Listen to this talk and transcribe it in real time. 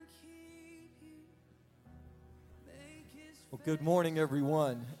Well, good morning,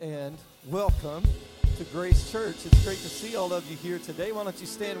 everyone, and welcome to Grace Church. It's great to see all of you here today. Why don't you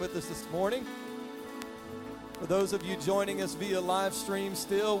stand with us this morning? For those of you joining us via live stream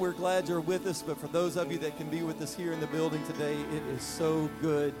still, we're glad you're with us. But for those of you that can be with us here in the building today, it is so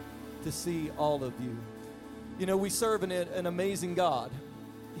good to see all of you. You know, we serve an amazing God.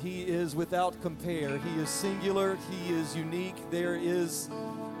 He is without compare. He is singular. He is unique. There is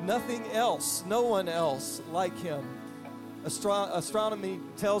nothing else, no one else like him. Astronomy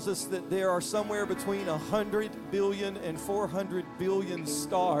tells us that there are somewhere between 100 billion and 400 billion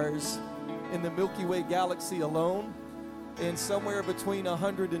stars in the Milky Way galaxy alone, and somewhere between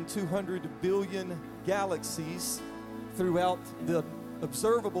 100 and 200 billion galaxies throughout the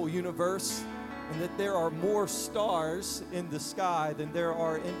observable universe, and that there are more stars in the sky than there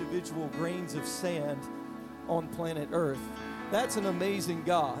are individual grains of sand on planet Earth. That's an amazing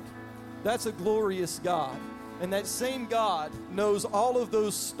God. That's a glorious God. And that same God knows all of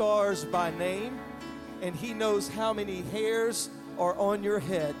those stars by name, and he knows how many hairs are on your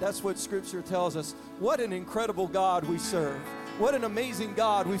head. That's what Scripture tells us. What an incredible God we serve. What an amazing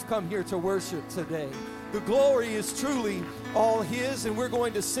God we've come here to worship today. The glory is truly all his, and we're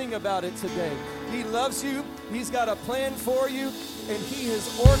going to sing about it today. He loves you. He's got a plan for you, and he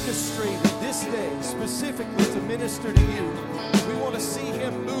has orchestrated this day specifically to minister to you. We want to see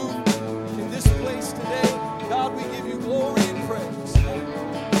him move in this place today. God, we give you glory and praise.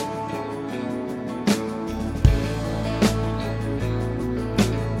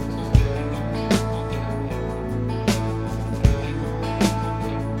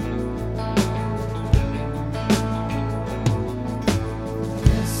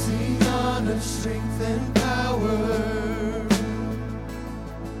 Blessing, honor, strength, and power,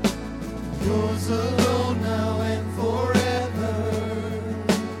 yours alone now and forever.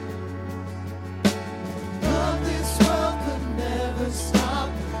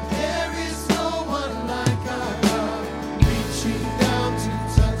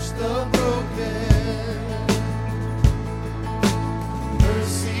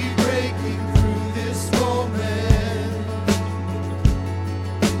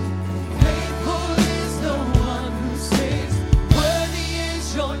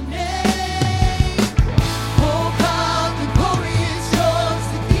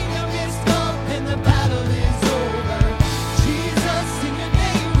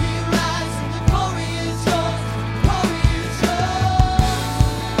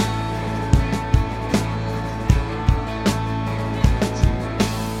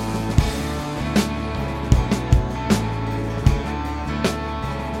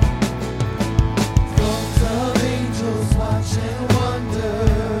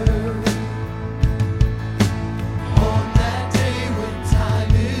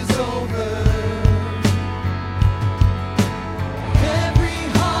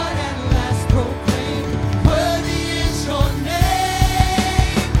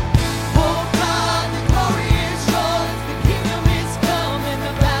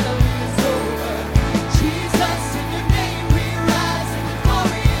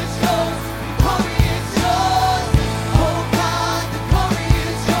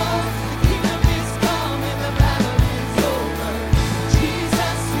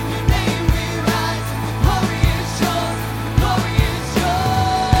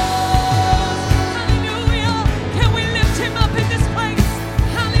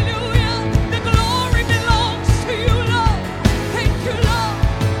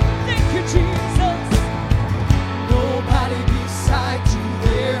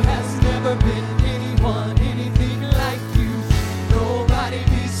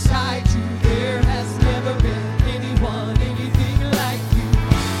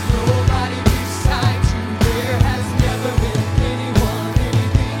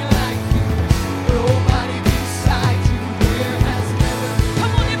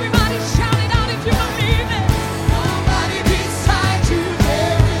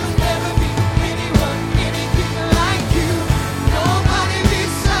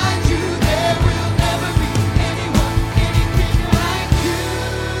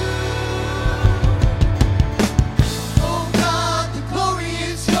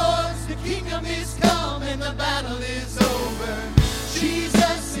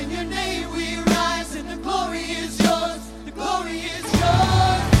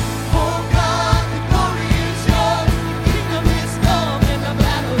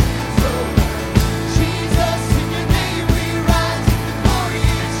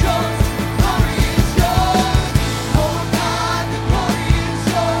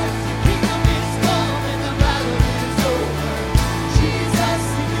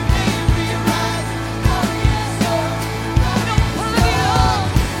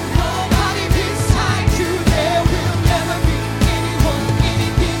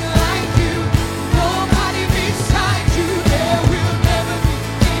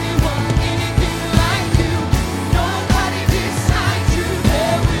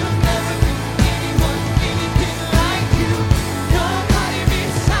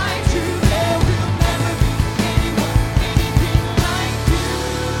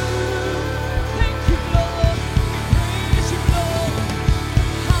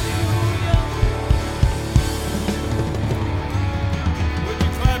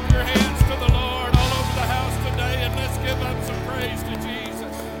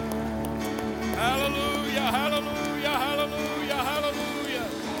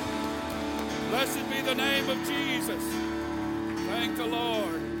 the name of Jesus. Thank the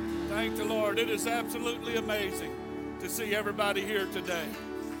Lord. Thank the Lord. It is absolutely amazing to see everybody here today.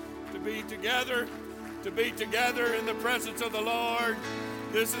 To be together in the presence of the Lord.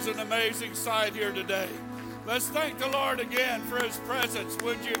 This is an amazing sight here today. Let's thank the Lord again for his presence,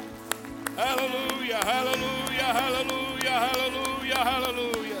 would you? Hallelujah, hallelujah, hallelujah, hallelujah,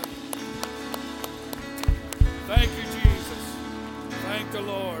 hallelujah. Thank you, Jesus. Thank the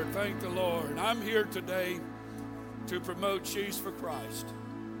Lord, thank the Lord. I'm here today to promote She's for Christ.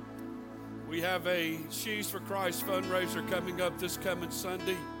 We have a She's for Christ fundraiser coming up this coming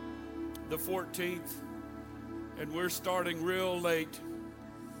Sunday, the 14th, and we're starting real late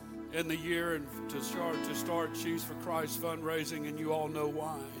in the year and to start She's for Christ fundraising, and you all know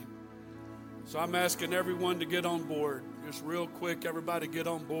why. So I'm asking everyone to get on board. Just real quick, everybody get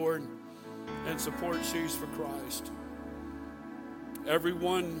on board and support She's for Christ.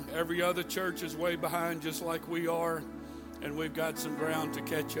 Every other church is way behind just like we are, and we've got some ground to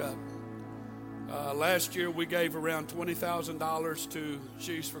catch up. Last year we gave around $20,000 to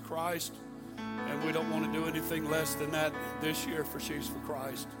She's for Christ, and we don't want to do anything less than that this year for She's for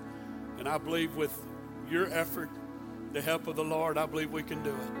Christ. And I believe with your effort, the help of the Lord, I believe we can do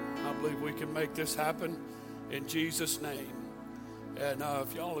it. I believe we can make this happen in Jesus' name. And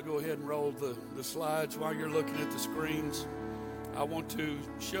if y'all will go ahead and roll the slides while you're looking at the screens, I want to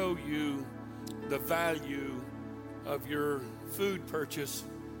show you the value of your food purchase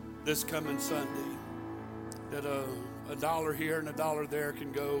this coming Sunday. That a dollar here and a dollar there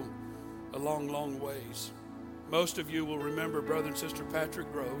can go a long, long ways. Most of you will remember Brother and Sister Patrick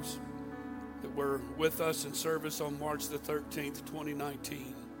Groves that were with us in service on March the 13th,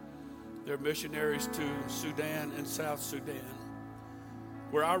 2019. They're missionaries to Sudan and South Sudan.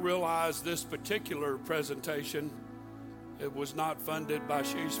 Where I realized this particular presentation, it was not funded by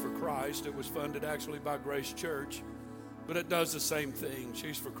She's for Christ. It was funded actually by Grace Church. But it does the same thing.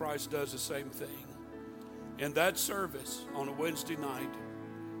 She's for Christ does the same thing. In that service on a Wednesday night,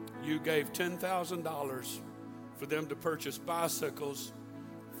 you gave $10,000 for them to purchase bicycles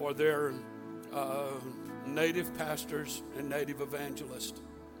for their native pastors and native evangelists.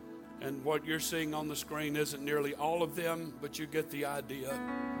 And what you're seeing on the screen isn't nearly all of them, but you get the idea.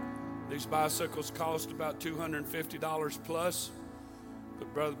 These bicycles cost about $250 plus.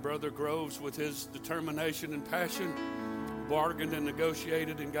 But Brother Groves, with his determination and passion, bargained and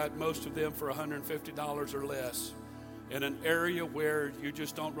negotiated and got most of them for $150 or less in an area where you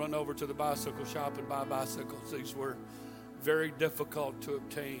just don't run over to the bicycle shop and buy bicycles. These were very difficult to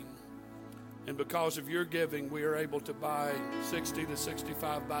obtain. And because of your giving, we are able to buy 60 to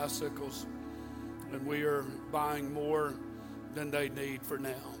 65 bicycles, and we are buying more than they need for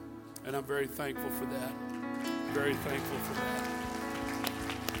now. And I'm very thankful for that. Very thankful for that.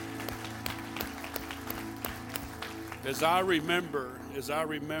 As I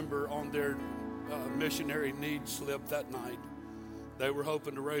remember on their missionary needs slip that night, they were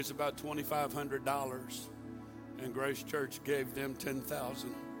hoping to raise about $2,500, and Grace Church gave them $10,000.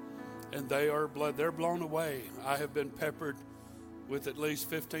 And they're blown away. I have been peppered with at least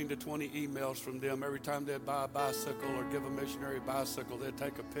 15 to 20 emails from them. Every time they'd buy a bicycle or give a missionary a bicycle, they'd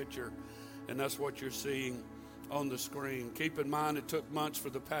take a picture. And that's what you're seeing on the screen. Keep in mind, it took months for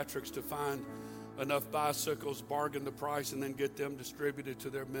the Patricks to find enough bicycles, bargain the price, and then get them distributed to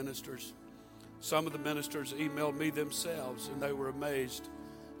their ministers. Some of the ministers emailed me themselves, and they were amazed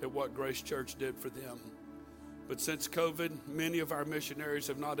at what Grace Church did for them. But since COVID, many of our missionaries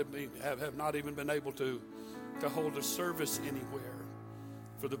have not even been able to hold a service anywhere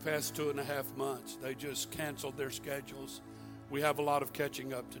for the past 2.5 months. They just canceled their schedules. We have a lot of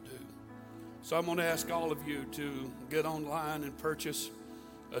catching up to do. So I'm going to ask all of you to get online and purchase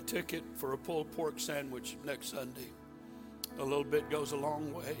a ticket for a pulled pork sandwich next Sunday. A little bit goes a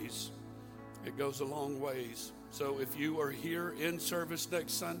long ways. It goes a long ways. So if you are here in service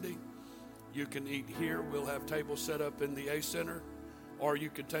next Sunday, you can eat here. We'll have tables set up in the A Center, or you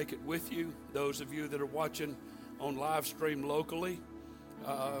can take it with you. Those of you that are watching on live stream locally,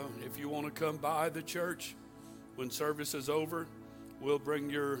 if you want to come by the church when service is over, we'll bring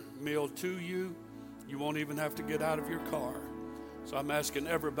your meal to you. You won't even have to get out of your car. So I'm asking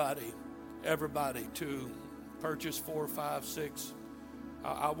everybody to purchase 4, 5, 6.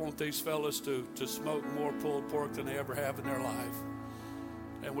 I want these fellas to smoke more pulled pork than they ever have in their life.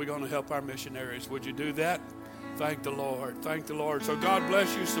 And we're going to help our missionaries. Would you do that? Thank the Lord. Thank the Lord. So God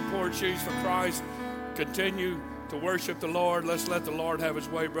bless you. Support She's for Christ. Continue to worship the Lord. Let's let the Lord have his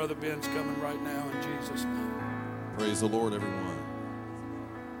way. Brother Ben's coming right now in Jesus' name. Praise the Lord, everyone.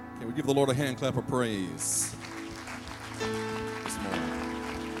 Can we give the Lord a hand clap of praise this morning?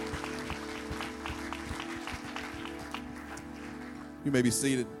 You may be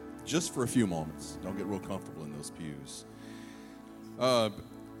seated just for a few moments. Don't get real comfortable in those pews.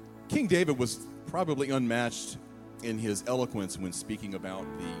 King David was probably unmatched in his eloquence when speaking about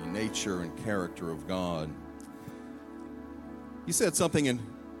the nature and character of God. He said something in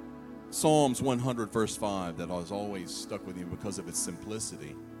Psalms 100, verse 5, that has always stuck with me because of its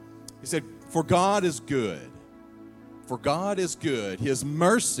simplicity. He said, "For God is good. For God is good. His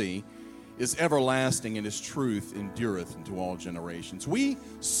mercy is everlasting, and his truth endureth into all generations." We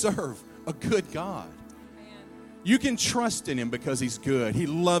serve a good God. You can trust in him because he's good. He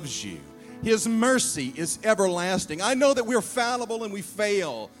loves you. His mercy is everlasting. I know that we're fallible and we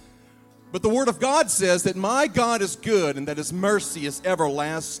fail, but the Word of God says that my God is good and that his mercy is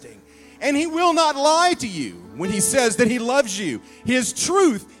everlasting. And he will not lie to you when he says that he loves you. His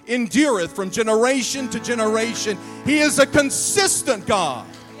truth endureth from generation to generation. He is a consistent God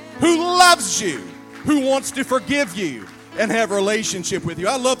who loves you, who wants to forgive you and have a relationship with you.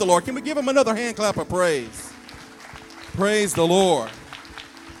 I love the Lord. Can we give him another hand clap of praise? Praise the Lord.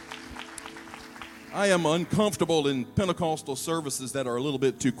 I am uncomfortable in Pentecostal services that are a little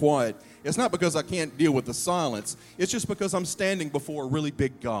bit too quiet. It's not because I can't deal with the silence. It's just because I'm standing before a really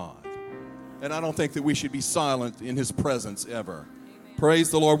big God. And I don't think that we should be silent in his presence ever. Amen. Praise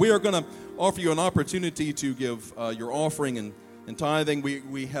the Lord. We are going to offer you an opportunity to give your offering and tithing.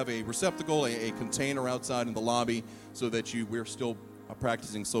 We have a receptacle, a container outside in the lobby so that we're still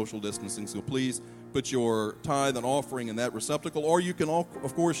practicing social distancing. So please put your tithe and offering in that receptacle. Or you can,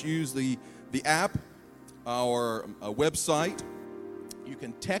 of course, use the app, our website. You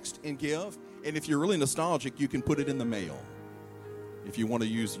can text and give. And if you're really nostalgic, you can put it in the mail if you want to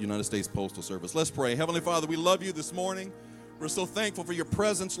use the United States Postal Service. Let's pray. Heavenly Father, we love you this morning. We're so thankful for your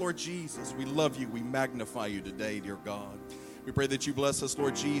presence, Lord Jesus. We love you. We magnify you today, dear God. We pray that you bless us,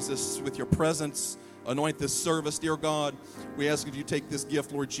 Lord Jesus, with your presence. Anoint this service, dear God. We ask if you take this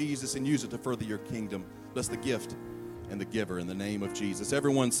gift, Lord Jesus, and use it to further your kingdom. Bless the gift and the giver in the name of Jesus.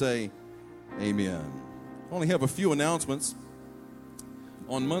 Everyone say amen. I only have a few announcements.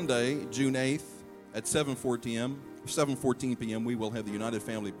 On Monday, June 8th at 7:14 p.m., we will have the United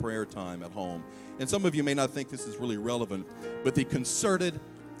Family Prayer Time at home. And some of you may not think this is really relevant, but the concerted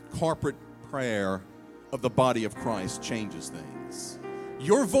corporate prayer of the body of Christ changes things.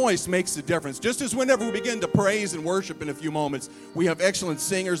 Your voice makes a difference. Just as whenever we begin to praise and worship in a few moments, we have excellent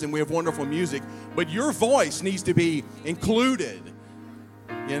singers and we have wonderful music, but your voice needs to be included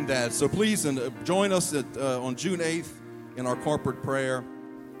in that. So please join us on June 8th in our corporate prayer.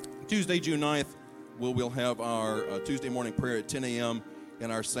 Tuesday, June 9th, we'll have our Tuesday morning prayer at 10 a.m.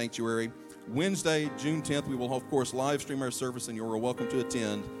 in our sanctuary. Wednesday, June 10th, we will, of course, live stream our service, and you're welcome to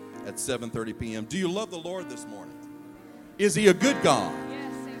attend at 7:30 p.m. Do you love the Lord this morning? Is he a good God?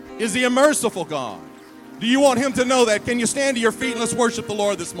 Yes, is he a merciful God? Do you want him to know that? Can you stand to your feet and let's worship the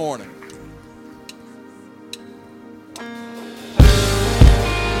Lord this morning?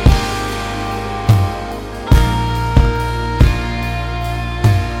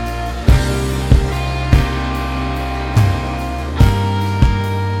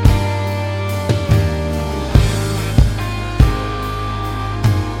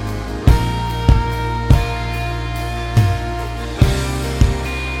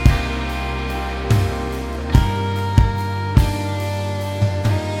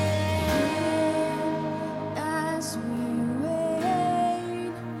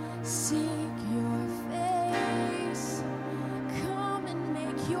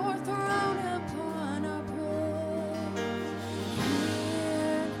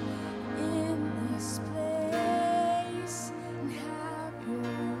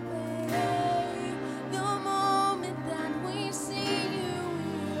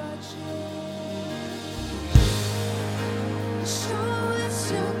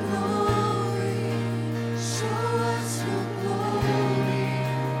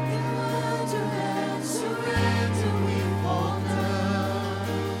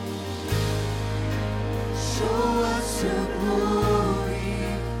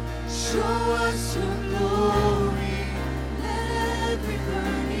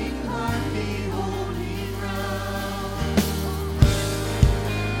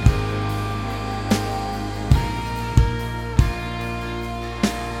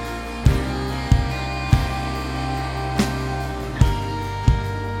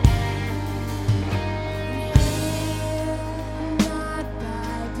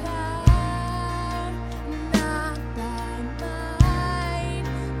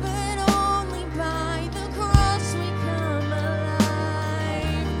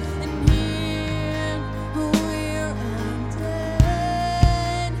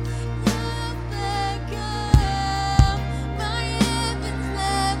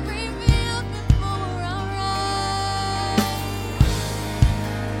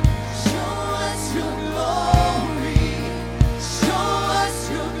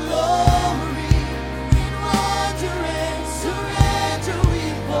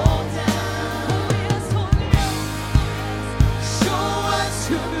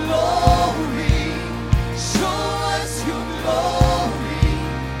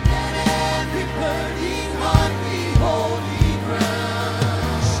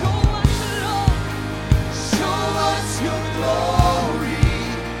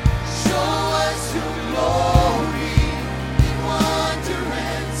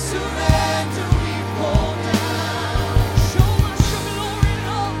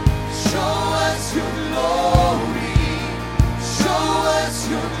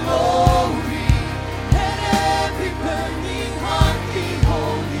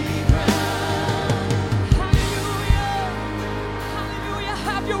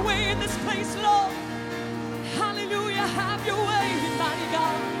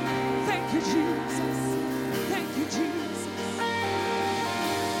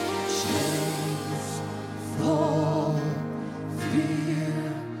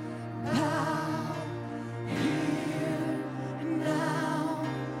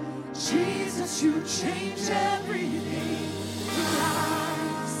 Jesus, you change everything.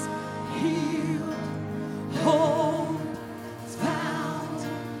 Lives healed, hope found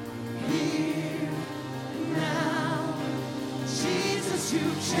here now. Jesus, you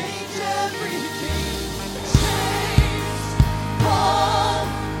change everything. Chains fall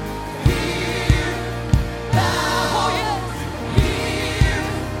here now. Oh, yes. Here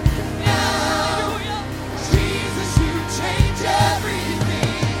now. Jesus, you change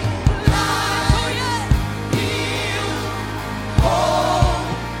everything. Life, oh, yes. Healed, hope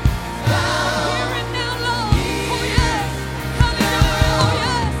found here and now, Lord. Oh, yes. Hallelujah. Oh,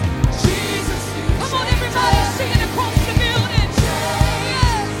 yes. Jesus, you come on, everybody, sing it across the building.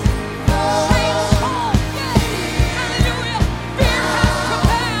 Yes. Chains fall. Yes. Hallelujah. Fear has to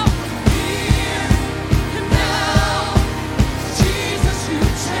bow. Here and now. Jesus, you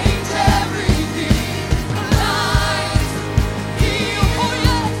change everything. Lives healed. Oh,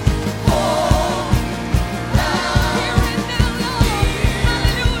 yes. Hope found here and now, Lord.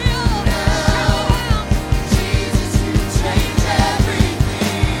 Hallelujah. Shout out. Jesus, you change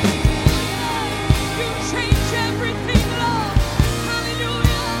everything. You change everything, Lord.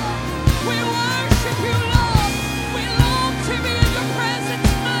 Hallelujah. We worship you, Lord. We long to be in your presence,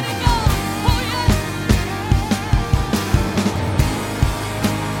 mighty God. Oh, yes.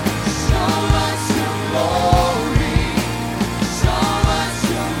 Show us your glory. Show us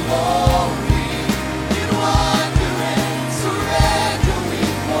your glory. In wonder and surrender we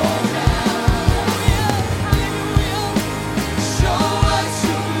fall down. Oh, yes. Hallelujah. Show us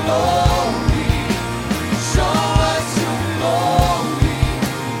your glory. Show us your glory.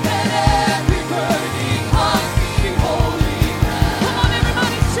 Let every burning heart be holy now. Come on,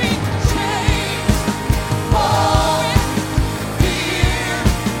 everybody, sing. Chains fall. Fear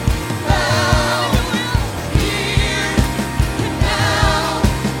bound. Here and now.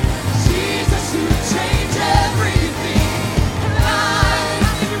 Jesus, you change everything.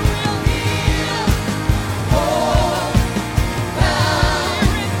 Life healed, hope found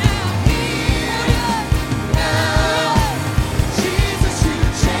here and now. Jesus, you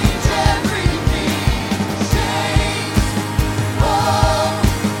change everything. Chains fall.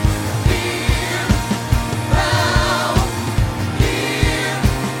 Fear bound here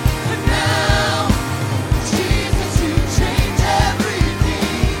and now. Jesus, you change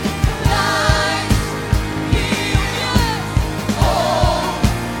everything. Life healed, yes. Hope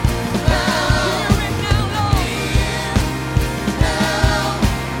found here and now, Lord. Here now.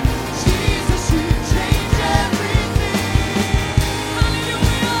 Jesus, you change everything.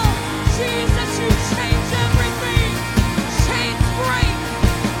 Hallelujah. Jesus, you change everything. Chains break.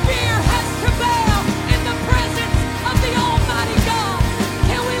 Fear has to bow in the presence of the Almighty God.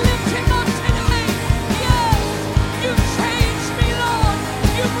 Can we lift him up tonight? Yes. You changed me, Lord.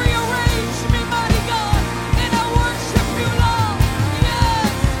 You rearranged me, mighty God. And I worship you, Lord.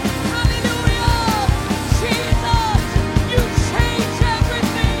 Yes. Hallelujah. Jesus, you change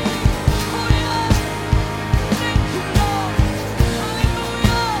everything. Oh, yes. Thank you, Lord.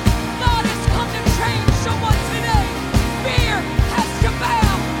 Hallelujah. God has come to change someone today. Fear has to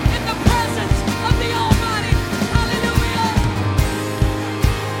bow in the presence of the Almighty. Hallelujah.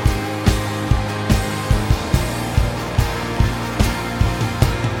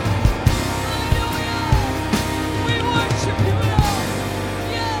 Hallelujah. We worship you, Lord.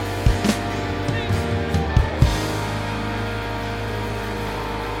 Yes.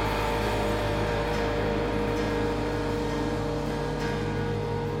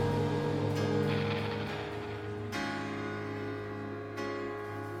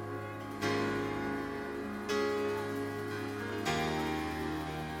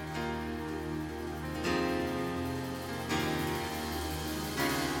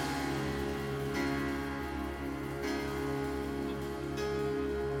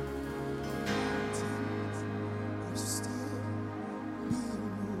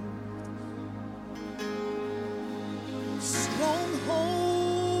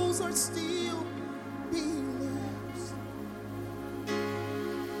 Strongholds are still being loosed.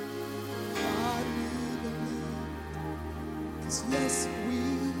 God, we believe, 'cause yes, we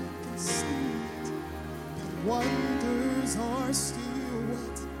can see it. But wonders are still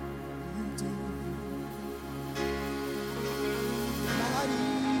what you do.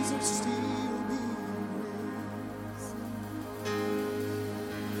 Bodies are still being raised.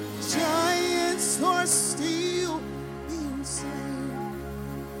 Giants are still being slain.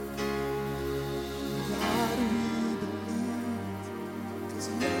 God, we believe, 'cause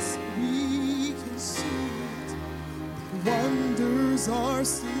yes, we can see it. Wonders are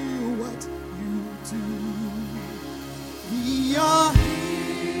still what you do. We are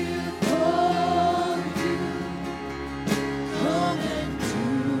here.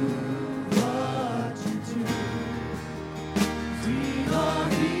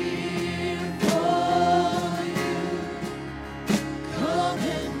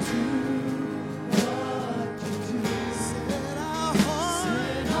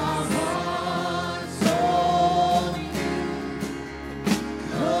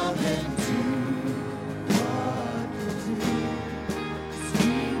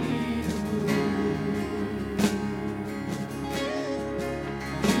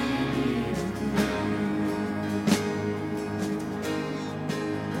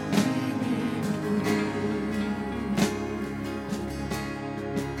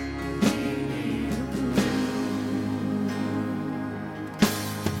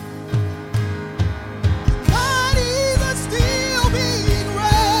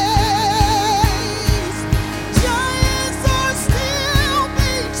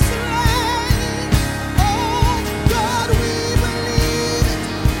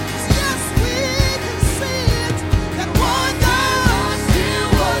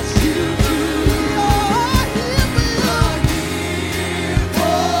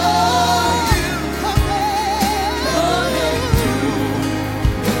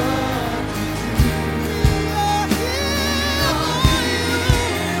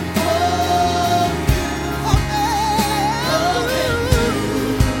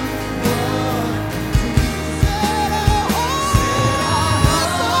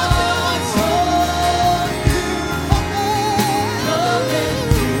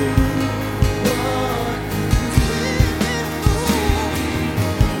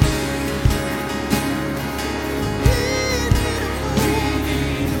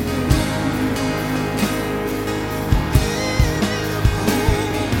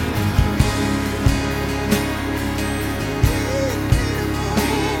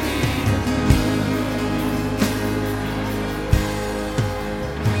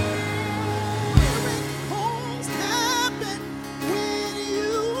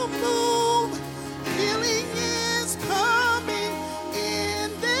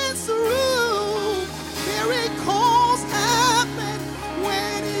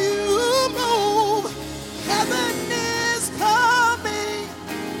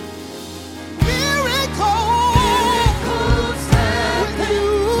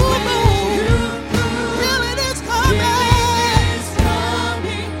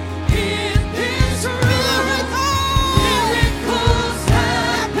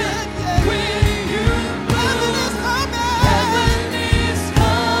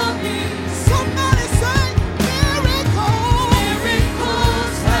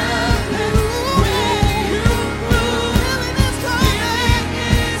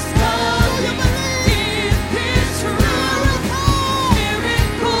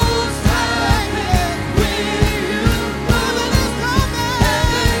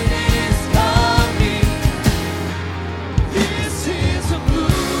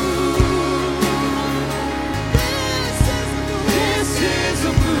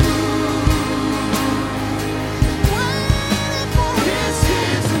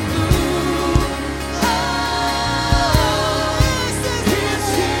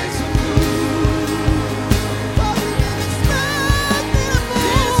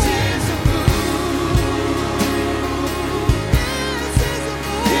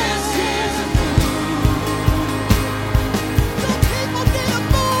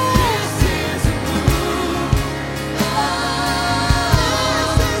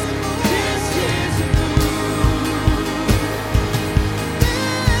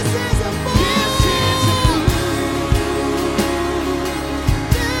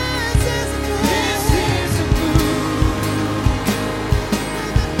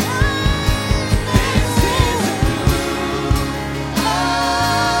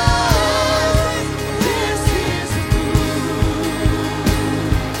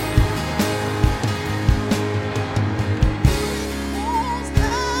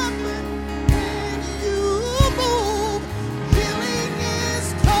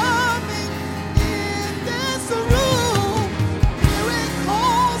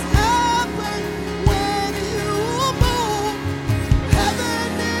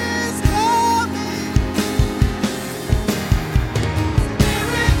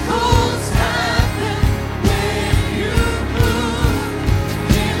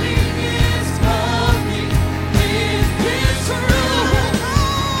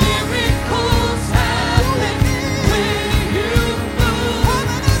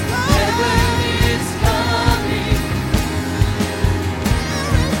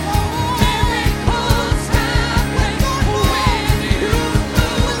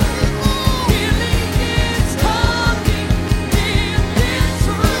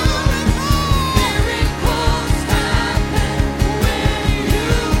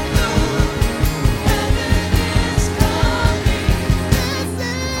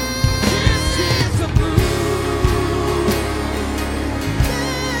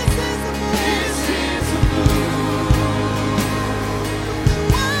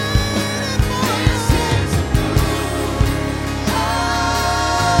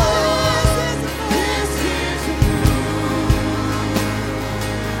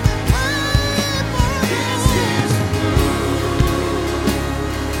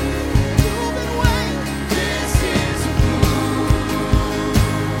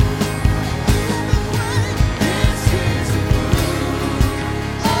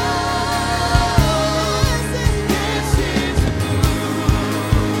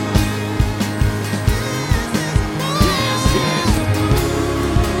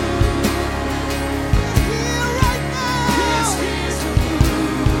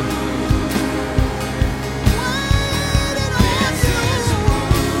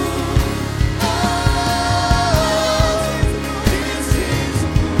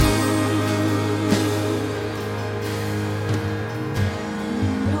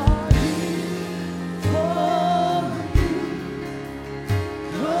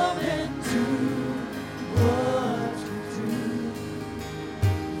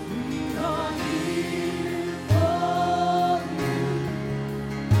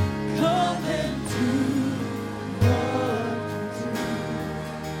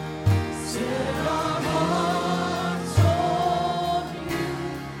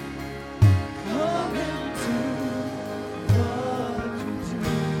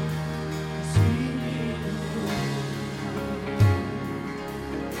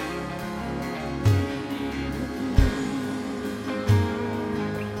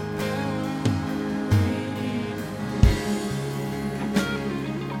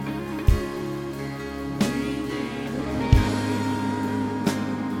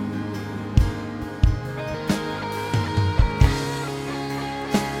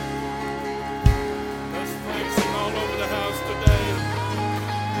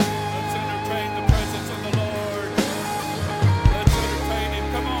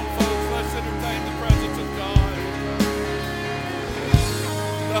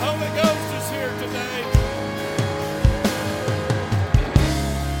 The Holy Ghost is here today.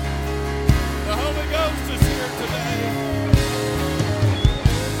 The Holy Ghost is here today.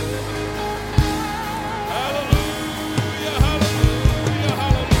 Hallelujah, hallelujah,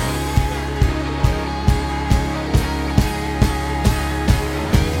 hallelujah.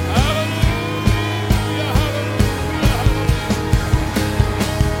 Hallelujah, hallelujah, hallelujah.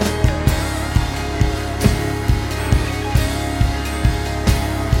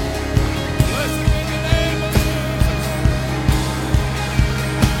 Blessed be the name of Jesus.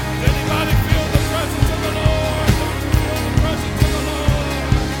 Does anybody feel the presence of the Lord? Don't you feel the presence of the Lord?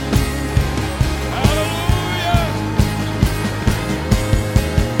 Hallelujah.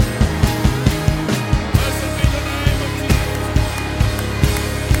 Blessed be the name of Jesus.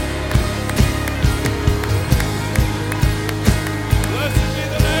 Blessed be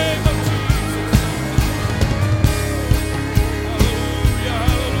the name of Jesus. Hallelujah,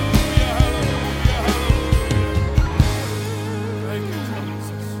 hallelujah, hallelujah, hallelujah. Thank you,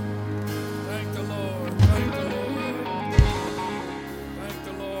 Jesus. Thank the Lord. Thank the Lord. Thank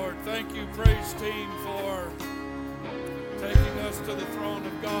the Lord. Thank you, praise team, for taking us to the throne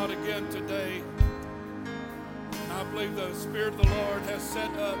of God again today. And I believe the Spirit of the Lord has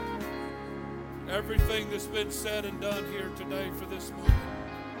set up everything that's been said and done here today for this moment.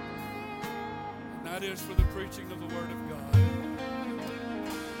 And that is for the preaching of the Word of God.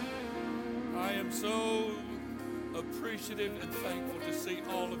 I am so appreciative and thankful to see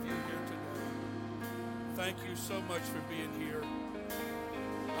all of you here today. Thank you so much for being here.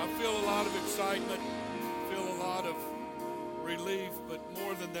 I feel a lot of excitement, feel a lot of relief, but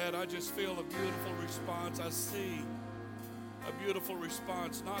more than that, I just feel a beautiful response. I see a beautiful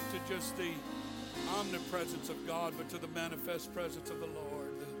response, not to just the omnipresence of God, but to the manifest presence of the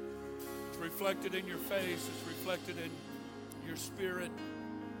Lord. It's reflected in your face, it's reflected in your spirit.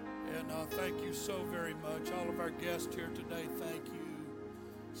 And thank you so very much. All of our guests here today, thank you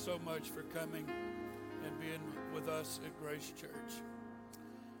so much for coming and being with us at Grace Church.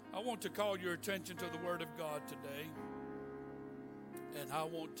 I want to call your attention to the Word of God today. And I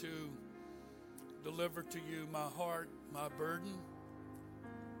want to deliver to you my heart, my burden.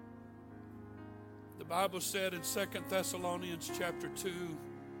 The Bible said in 2 Thessalonians chapter 2,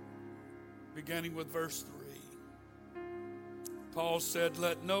 beginning with verse 3, Paul said,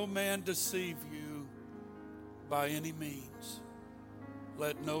 "Let no man deceive you by any means.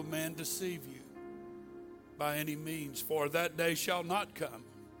 Let no man deceive you by any means, for that day shall not come,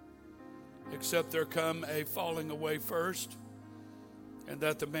 except there come a falling away first, and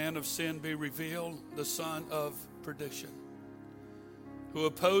that the man of sin be revealed, the son of perdition, who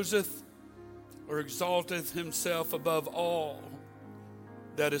opposeth or exalteth himself above all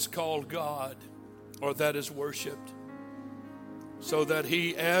that is called God, or that is worshipped, so that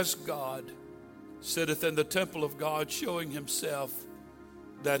he as God sitteth in the temple of God, showing himself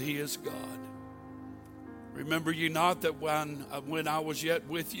that he is God. Remember ye not that when I was yet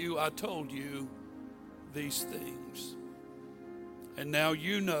with you, I told you these things. And now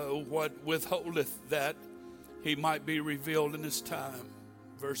you know what withholdeth, that he might be revealed in his time."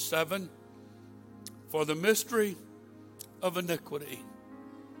 Verse 7, "For the mystery of iniquity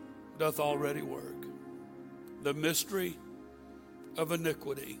doth already work." The mystery of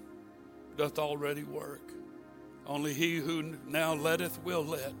iniquity doth already work. Only he who now letteth will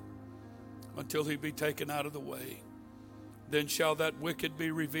let, until he be taken out of the way. Then shall that wicked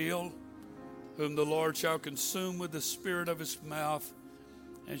be revealed, whom the Lord shall consume with the spirit of his mouth,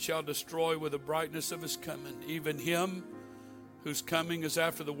 and shall destroy with the brightness of his coming, even him whose coming is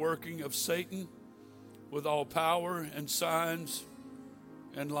after the working of Satan, with all power and signs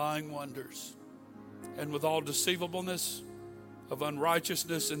and lying wonders, and with all deceivableness of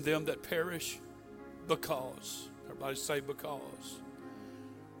unrighteousness in them that perish, because, everybody say because,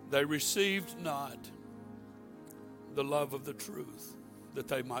 they received not the love of the truth, that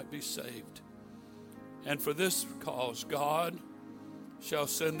they might be saved. And for this cause God shall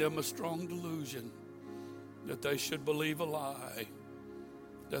send them a strong delusion, that they should believe a lie,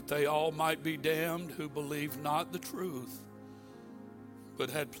 that they all might be damned who believed not the truth, but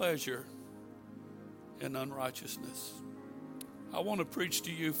had pleasure in unrighteousness. I want to preach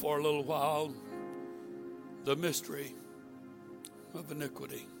to you for a little while the mystery of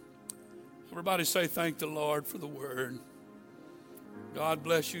iniquity. Everybody say, "Thank the Lord for the word." God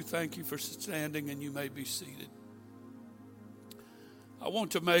bless you. Thank you for standing, and you may be seated. I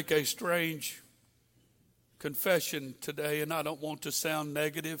want to make a strange confession today, and I don't want to sound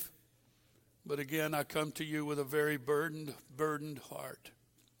negative, but again, I come to you with a very burdened heart.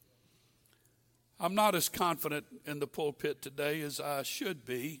 I'm not as confident in the pulpit today as I should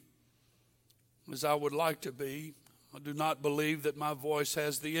be, as I would like to be. I do not believe that my voice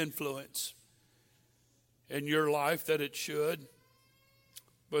has the influence in your life that it should.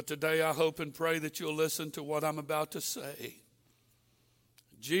 But today I hope and pray that you'll listen to what I'm about to say.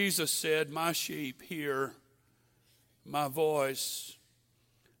 Jesus said, "My sheep hear my voice."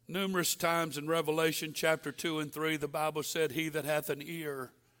 Numerous times in Revelation chapter 2 and 3, the Bible said, "He that hath an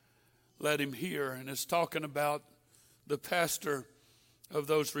ear, let him hear." And it's talking about the pastor of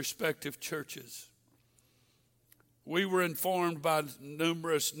those respective churches. We were informed by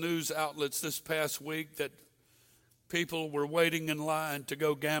numerous news outlets this past week that people were waiting in line to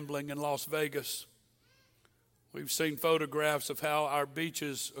go gambling in Las Vegas. We've seen photographs of how our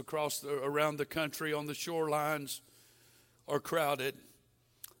beaches around the country on the shorelines are crowded.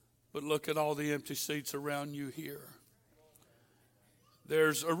 But look at all the empty seats around you here.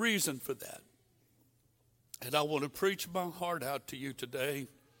 There's a reason for that. And I want to preach my heart out to you today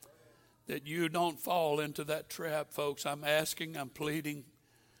that you don't fall into that trap, folks. I'm pleading,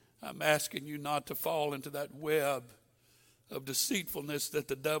 I'm asking you not to fall into that web of deceitfulness that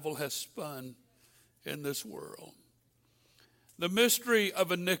the devil has spun in this world. The mystery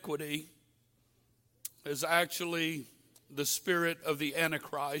of iniquity is actually the spirit of the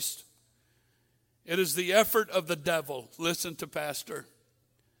Antichrist. It is the effort of the devil. Listen to Pastor.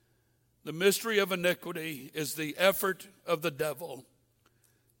 The mystery of iniquity is the effort of the devil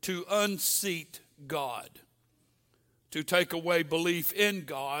to unseat God, to take away belief in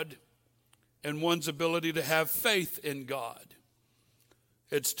God and one's ability to have faith in God.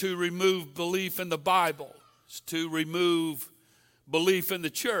 It's to remove belief in the Bible. It's to remove belief in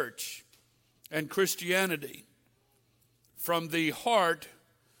the church and Christianity from the heart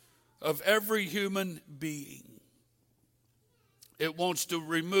of every human being. It wants to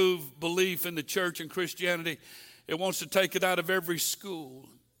remove belief in the church and Christianity. It wants to take it out of every school,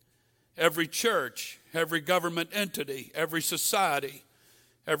 every church, every government entity, every society,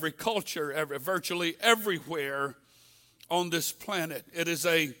 every culture, virtually everywhere on this planet. It is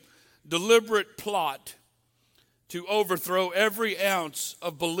a deliberate plot to overthrow every ounce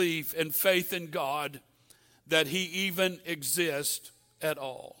of belief and faith in God, that he even exists at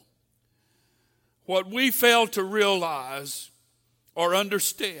all. What we fail to realize or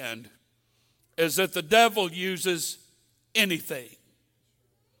understand is that the devil uses anything.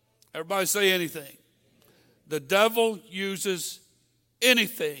 Everybody say anything. The devil uses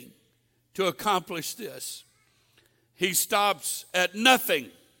anything to accomplish this. He stops at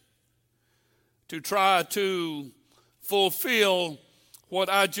nothing to try to fulfill what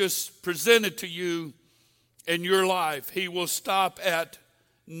I just presented to you in your life. He will stop at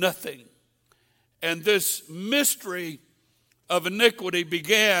nothing. And this mystery of iniquity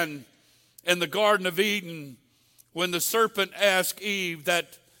began in the Garden of Eden when the serpent asked Eve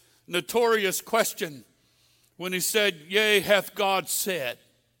that notorious question when he said, "Yea, hath God said?"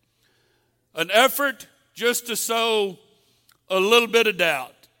 An effort just to sow a little bit of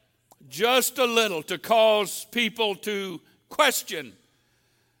doubt, just a little, to cause people to question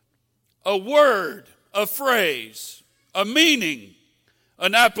a word, a phrase, a meaning,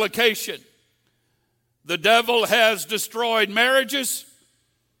 an application. The devil has destroyed marriages.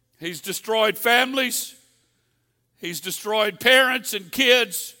 He's destroyed families. He's destroyed parents and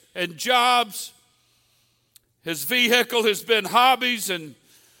kids and jobs. His vehicle has been hobbies and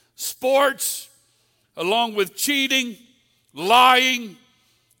sports, along with cheating, lying,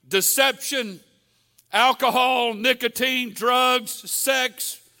 deception, alcohol, nicotine, drugs,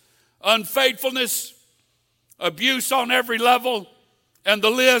 sex, unfaithfulness, abuse on every level, and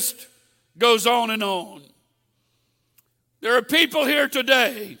the list goes on and on. There are people here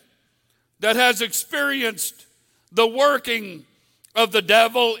today that has experienced the working of the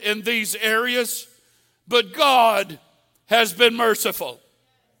devil in these areas, but God has been merciful.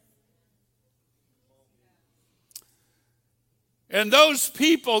 And those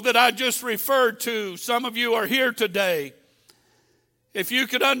people that I just referred to, some of you are here today. If you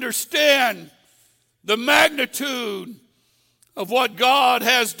could understand the magnitude of what God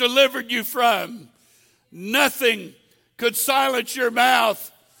has delivered you from, nothing could silence your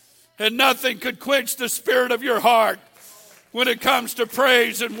mouth and nothing could quench the spirit of your heart when it comes to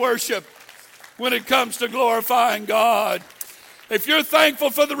praise and worship, when it comes to glorifying God. If you're thankful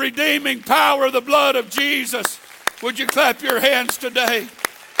for the redeeming power of the blood of Jesus, would you clap your hands today?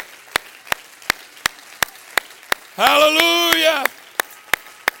 Hallelujah.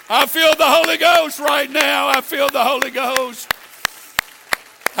 I feel the Holy Ghost right now. I feel the Holy Ghost.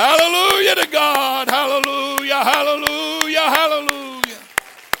 Hallelujah to God. Hallelujah, hallelujah, hallelujah.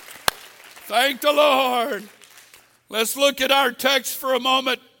 Thank the Lord. Let's look at our text for a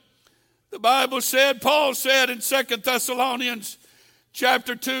moment. The Bible said, Paul said in 2 Thessalonians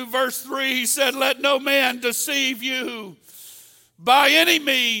chapter 2, verse 3, he said, let no man deceive you by any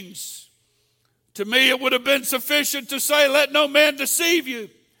means. To me, it would have been sufficient to say, let no man deceive you.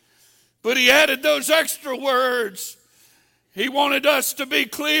 But he added those extra words. He wanted us to be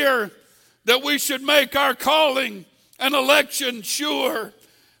clear that we should make our calling and election sure.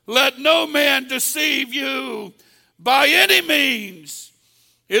 Let no man deceive you by any means.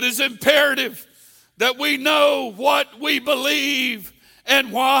 It is imperative that we know what we believe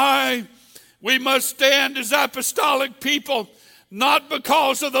and why. We must stand as apostolic people, not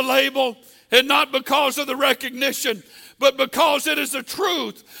because of the label and not because of the recognition, but because it is the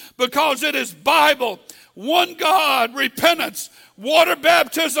truth, because it is Bible, one God, repentance, water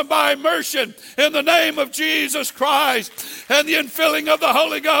baptism by immersion in the name of Jesus Christ, and the infilling of the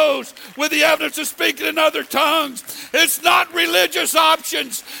Holy Ghost with the evidence of speaking in other tongues. It's not religious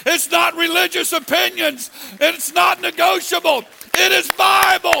options. It's not religious opinions. It's not negotiable. It is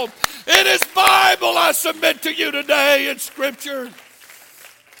Bible. It is Bible I submit to you today in Scripture.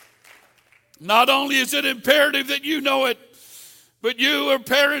 Not only is it imperative that you know it, but you are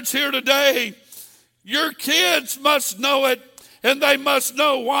parents here today. Your kids must know it, and they must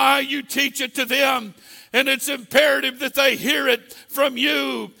know why you teach it to them. And it's imperative that they hear it from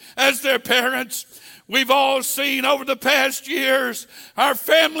you as their parents. We've all seen over the past years our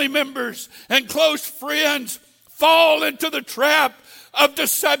family members and close friends fall into the trap of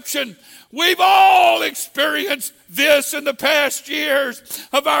deception. We've all experienced this in the past years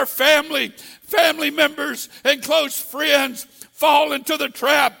of our family members and close friends fall into the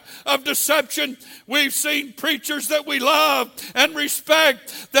trap of deception. We've seen preachers that we love and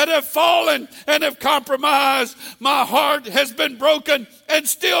respect that have fallen and have compromised. My heart has been broken and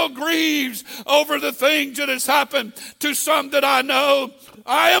still grieves over the things that has happened to some that I know.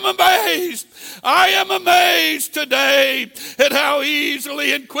 I am amazed. I am amazed today at how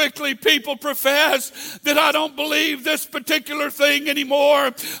easily and quickly people profess that I don't believe this particular thing anymore,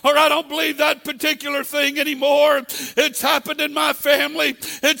 or I don't believe that particular thing anymore. It's happened in my family.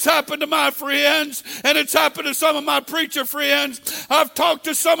 It's happened to my friends, and it's happened to some of my preacher friends. I've talked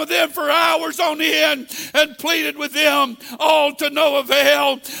to some of them for hours on end and pleaded with them, all to no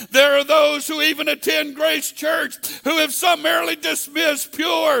avail. There are those who even attend Grace Church who have summarily dismissed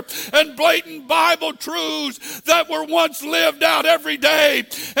pure and blatant Bible truths that were once lived out every day.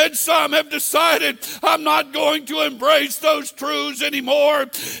 And some have decided, I'm not going to embrace those truths anymore.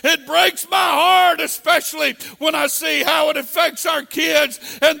 It breaks my heart, especially when I see how it affects our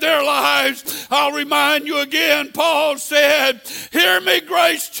kids and their lives. I'll remind you again, Paul said, hear me,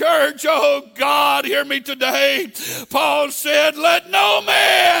 Grace Church. Oh God, hear me today. Paul said, let no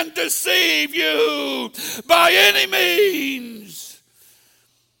man deceive you by any means.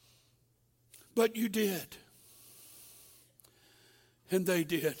 But you did. And they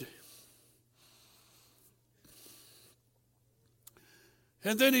did.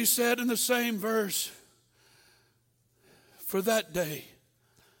 And then he said in the same verse, for that day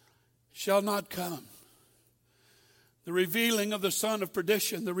shall not come. The revealing of the son of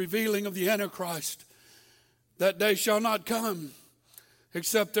perdition, the revealing of the Antichrist, that day shall not come,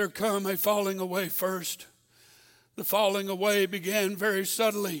 except there come a falling away first. The falling away began very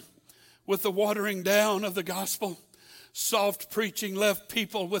subtly with the watering down of the gospel. Soft preaching left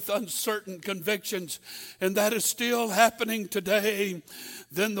people with uncertain convictions, and that is still happening today.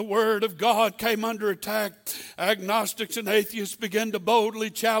 Then the word of God came under attack. Agnostics and atheists began to boldly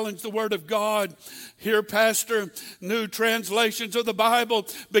challenge the word of God. Here, Pastor, new translations of the Bible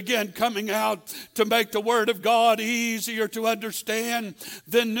began coming out to make the word of God easier to understand.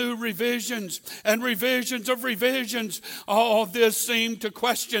 Then new revisions and revisions of revisions. All this seemed to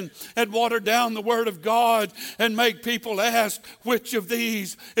question and water down the word of God and make people ask, which of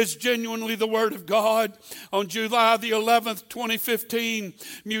these is genuinely the word of God? On July the 11th, 2015,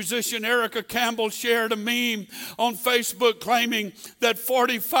 musician Erica Campbell shared a meme on Facebook claiming that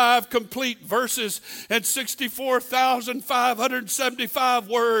 45 complete verses and 64,575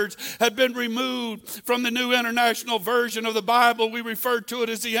 words had been removed from the New International Version of the Bible. We refer to it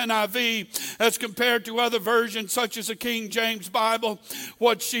as the NIV, as compared to other versions such as the King James Bible.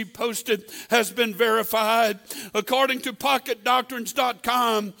 What she posted has been verified. According to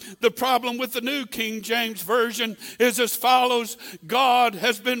PocketDoctrines.com, the problem with the New King James Version is as follows.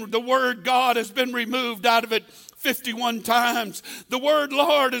 The word God has been removed out of it 51 times. The word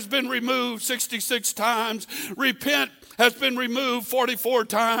Lord has been removed 66 times. Repent has been removed 44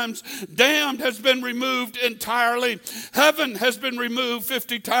 times. Damned has been removed entirely. Heaven has been removed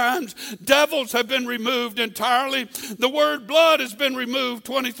 50 times. Devils have been removed entirely. The word blood has been removed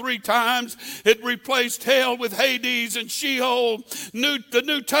 23 times. It replaced hell with Hades and Sheol. The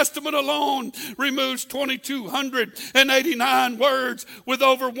New Testament alone removes 2,289 words with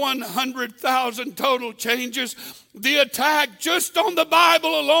over 100,000 total changes. The attack just on the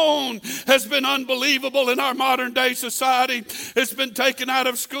Bible alone has been unbelievable in our modern day society. It's been taken out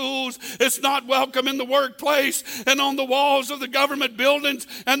of schools. It's not welcome in the workplace and on the walls of the government buildings.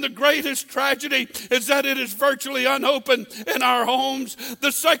 And the greatest tragedy is that it is virtually unopened in our homes.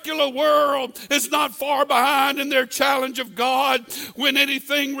 The secular world is not far behind in their challenge of God. When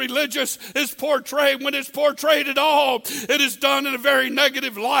anything religious is portrayed, when it's portrayed at all, it is done in a very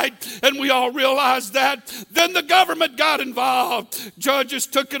negative light. And we all realize that. Then the government got involved. Judges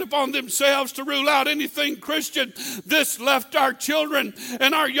took it upon themselves to rule out anything Christian. This left our children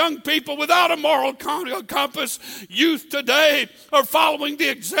and our young people without a moral compass. Youth today are following the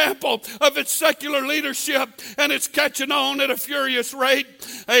example of its secular leadership, and it's catching on at a furious rate.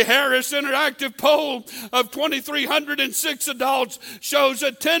 A Harris Interactive poll of 2,306 adults shows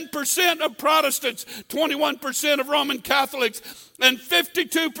that 10% of Protestants, 21% of Roman Catholics, and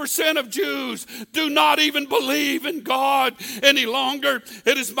 52% of Jews do not even believe in God any longer.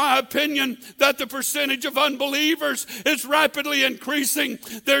 It is my opinion that the percentage of unbelievers is rapidly increasing.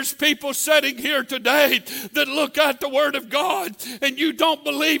 There's people sitting here today that look at the Word of God and you don't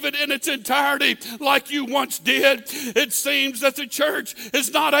believe it in its entirety like you once did. It seems that the church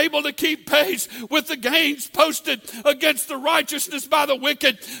is not able to keep pace with the gains posted against the righteousness by the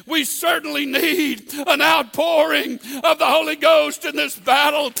wicked. We certainly need an outpouring of the Holy Ghost in this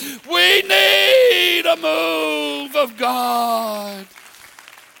battle. We need a move of God.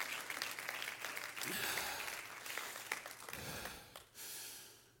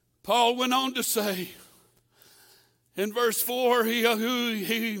 Paul went on to say in verse 4,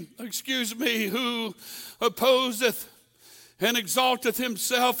 who opposeth and exalteth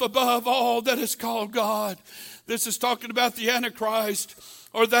himself above all that is called God. This is talking about the Antichrist,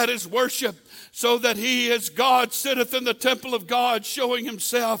 or that is worship, so that he as God sitteth in the temple of God, showing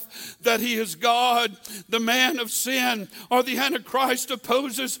himself that he is God. The man of sin, or the Antichrist,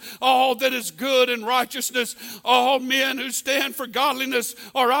 opposes all that is good and righteousness. All men who stand for godliness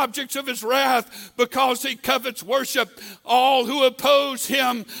are objects of his wrath, because he covets worship. All who oppose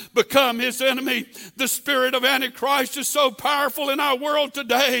him become his enemy. The spirit of Antichrist is so powerful in our world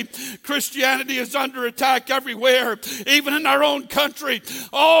today. Christianity is under attack everywhere, even in our own country.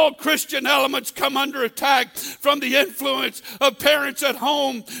 All Christian elements come under attack, from the influence of parents at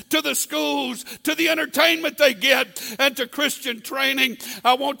home, to the schools, to the entertainment they get, and to Christian training.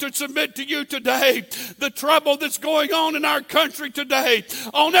 I want to submit to you today the trouble that's going on in our country today,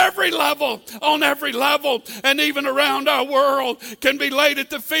 on every level, and even around our world, can be laid at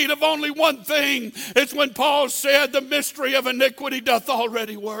the feet of only one thing. It's when Paul said, the mystery of iniquity doth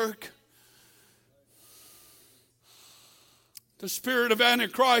already work. The spirit of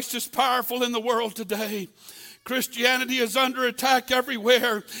Antichrist is powerful in the world today. Christianity is under attack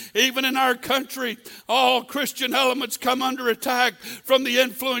everywhere, even in our country. All Christian elements come under attack, from the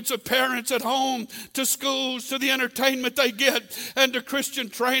influence of parents at home, to schools, to the entertainment they get, and to Christian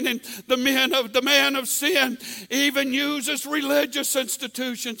training. The man of sin even uses religious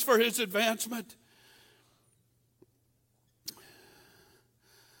institutions for his advancement.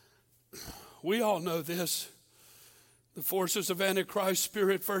 We all know this. The forces of Antichrist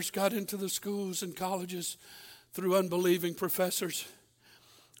spirit first got into the schools and colleges through unbelieving professors.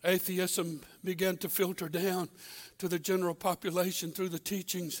 Atheism began to filter down to the general population through the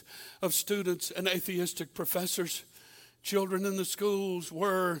teachings of students and atheistic professors. Children in the schools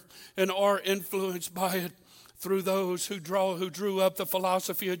were and are influenced by it through those who drew up the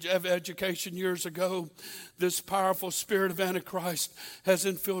philosophy of education years ago. This powerful spirit of Antichrist has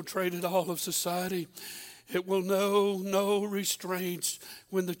infiltrated all of society. It will know no restraints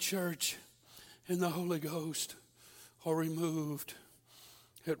when the church and the Holy Ghost are removed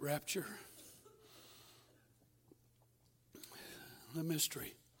at rapture. The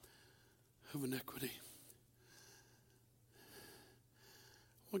mystery of iniquity.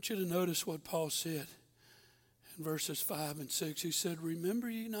 I want you to notice what Paul said in verses 5 and 6. He said, remember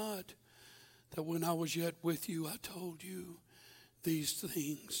ye not that when I was yet with you, I told you these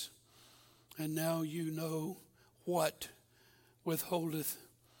things. And now you know what withholdeth,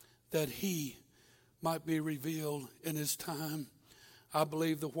 that he might be revealed in his time. I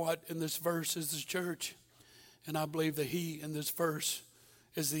believe the what in this verse is the church. And I believe that he in this verse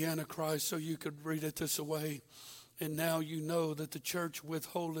is the Antichrist, so you could read it this way. And now you know that the church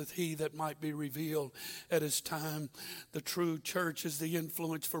withholdeth he that might be revealed at his time. The true church is the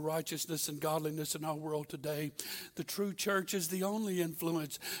influence for righteousness and godliness in our world today. The true church is the only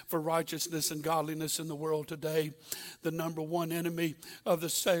influence for righteousness and godliness in the world today. The number one enemy of the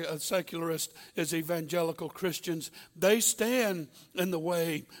secularist is evangelical Christians. They stand in the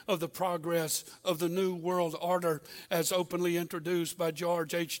way of the progress of the New World Order as openly introduced by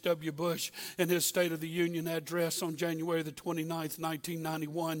George H.W. Bush in his State of the Union address on January the 29th,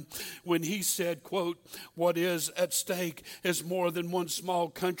 1991, when he said, quote, "What is at stake is more than one small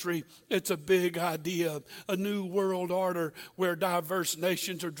country. It's a big idea, a new world order where diverse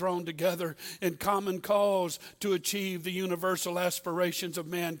nations are drawn together in common cause to achieve the universal aspirations of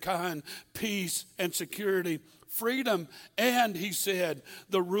mankind, peace and security, freedom, and," he said,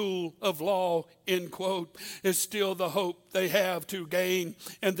 "the rule of law," end quote, is still the hope they have to gain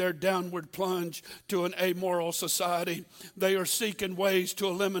in their downward plunge to an amoral society. They are seeking ways to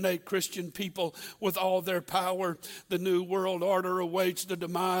eliminate Christian people with all their power. The New World Order awaits the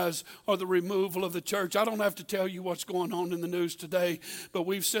demise or the removal of the church. I don't have to tell you what's going on in the news today, but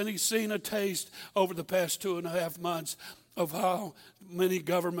we've seen a taste over the past 2.5 months of how many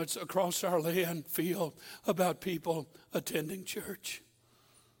governments across our land feel about people attending church.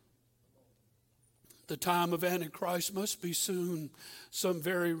 The time of Antichrist must be soon.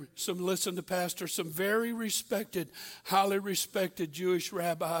 Listen to Pastor, some very respected, highly respected Jewish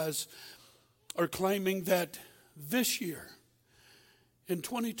rabbis are claiming that this year, in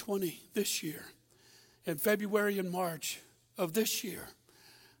 2020, this year, in February and March of this year,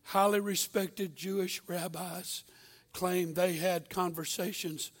 highly respected Jewish rabbis claim they had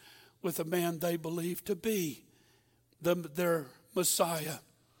conversations with a man they believe to be their Messiah.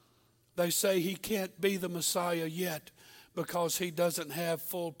 They say he can't be the Messiah yet because he doesn't have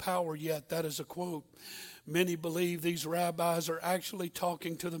full power yet. That is a quote. Many believe these rabbis are actually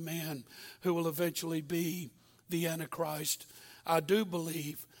talking to the man who will eventually be the Antichrist. I do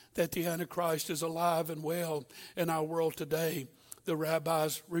believe that the Antichrist is alive and well in our world today. The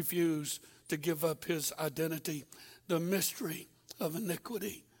rabbis refuse to give up his identity. The mystery of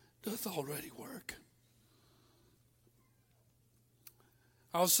iniquity doth already work.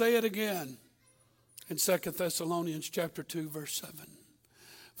 I'll say it again in 2 Thessalonians chapter 2, verse 7.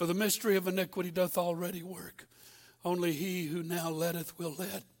 For the mystery of iniquity doth already work. Only he who now letteth will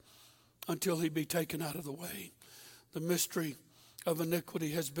let until he be taken out of the way. The mystery of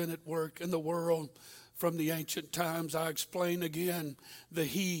iniquity has been at work in the world from the ancient times. I explain again, the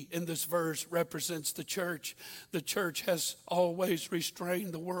he in this verse represents the church. The church has always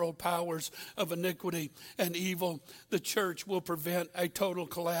restrained the world powers of iniquity and evil. The church will prevent a total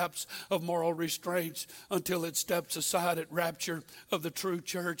collapse of moral restraints until it steps aside at rapture of the true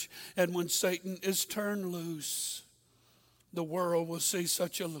church. And when Satan is turned loose, the world will see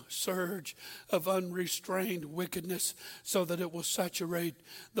such a surge of unrestrained wickedness so that it will saturate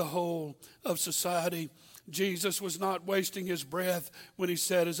the whole of society. Jesus was not wasting his breath when he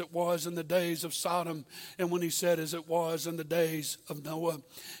said, as it was in the days of Sodom, and when he said, as it was in the days of Noah.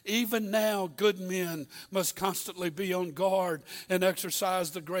 Even now, good men must constantly be on guard and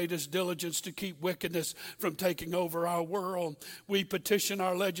exercise the greatest diligence to keep wickedness from taking over our world. We petition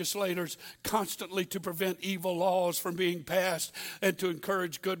our legislators constantly to prevent evil laws from being passed and to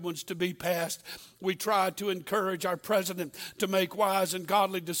encourage good ones to be passed. We try to encourage our president to make wise and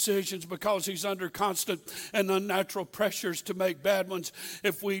godly decisions because he's under constant and unnatural pressures to make bad ones.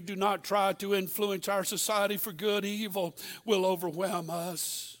 If we do not try to influence our society for good, evil will overwhelm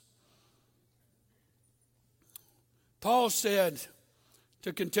us. Paul said,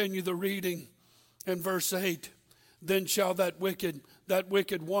 to continue the reading in verse 8, then shall that wicked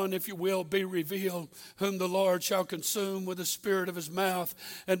one, if you will, be revealed, whom the Lord shall consume with the spirit of his mouth,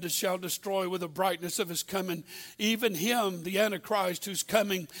 and shall destroy with the brightness of his coming. Even him, the Antichrist, whose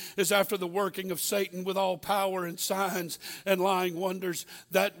coming is after the working of Satan with all power and signs and lying wonders.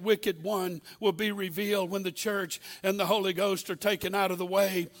 That wicked one will be revealed when the church and the Holy Ghost are taken out of the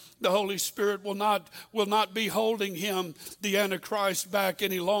way. The Holy Spirit will not be holding him, the Antichrist, back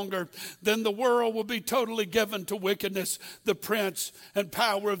any longer. Then the world will be totally given to wickedness, the prince and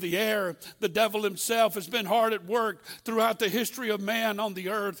power of the air. The devil himself has been hard at work throughout the history of man on the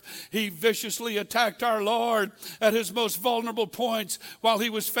earth. He viciously attacked our Lord at his most vulnerable points while he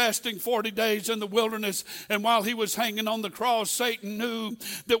was fasting 40 days in the wilderness, and while he was hanging on the cross. Satan knew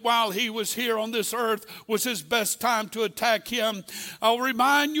that while he was here on this earth was his best time to attack him. I'll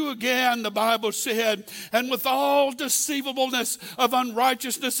remind you again, the Bible said, and with all deceivableness of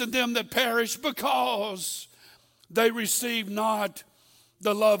unrighteousness in them that perish, because they received not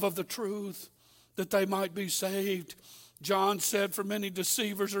the love of the truth, that they might be saved. John said, for many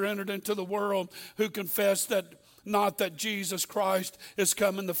deceivers are entered into the world, who confess that not that Jesus Christ is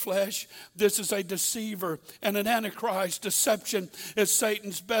come in the flesh. This is a deceiver and an antichrist. Deception is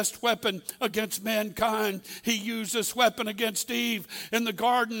Satan's best weapon against mankind. He used this weapon against Eve in the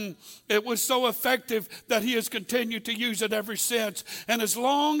garden. It was so effective that he has continued to use it ever since. And as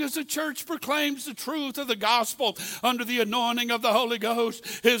long as the church proclaims the truth of the gospel under the anointing of the Holy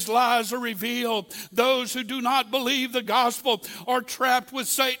Ghost, his lies are revealed. Those who do not believe the gospel are trapped with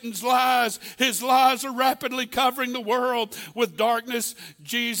Satan's lies. His lies are rapidly covering the world with darkness.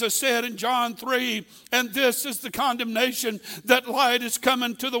 Jesus said in John 3, and this is the condemnation, that light is come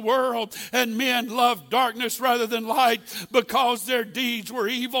into the world, and men love darkness rather than light, because their deeds were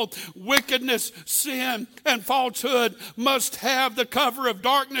evil. Wickedness, sin, and falsehood must have the cover of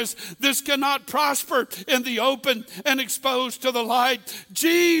darkness. This cannot prosper in the open and exposed to the light.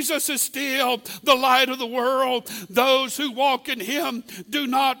 Jesus is still the light of the world. Those who walk in him do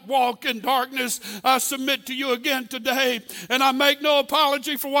not walk in darkness. I submit to you again today, and I make no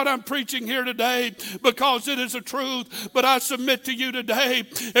apology for what I'm preaching here today, because it is a truth, but I submit to you today,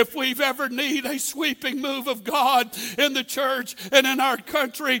 if we've ever need a sweeping move of God in the church and in our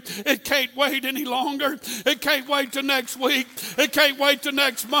country, it can't wait any longer. It can't wait till next week. It can't wait till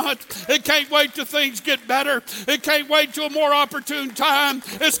next month. It can't wait till things get better. It can't wait till a more opportune time.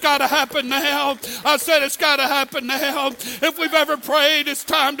 It's got to happen now. I said it's got to happen now. If we've ever prayed, it's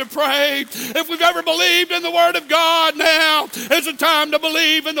time to pray. If we've ever believed in the Word of God, now is a time to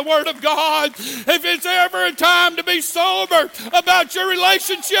believe in the Word of God. If it's ever a time to be sober about your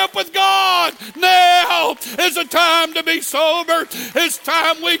relationship with God, now is a time to be sober. It's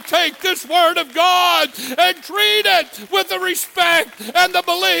time we take this Word of God and treat it with the respect and the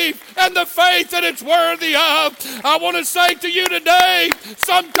belief and the faith that it's worthy of. I want to say to you today,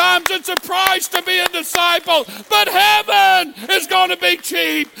 sometimes it's a price to be a disciple, but heaven is going to be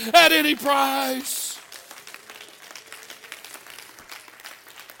cheap at any price.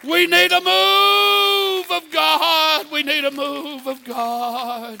 We need a move of God. We need a move of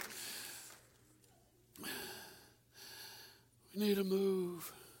God. We need a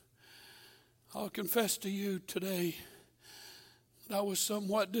move. I'll confess to you today that I was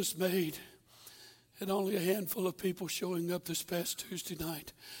somewhat dismayed at only a handful of people showing up this past Tuesday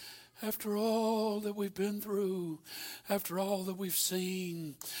night. After all that we've been through, after all that we've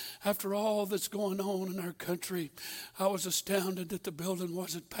seen, after all that's going on in our country, I was astounded that the building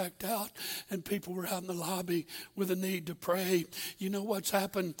wasn't packed out and people were out in the lobby with a need to pray. You know what's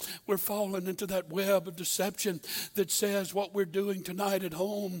happened? We're falling into that web of deception that says what we're doing tonight at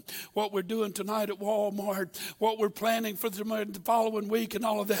home, what we're doing tonight at Walmart, what we're planning for the following week and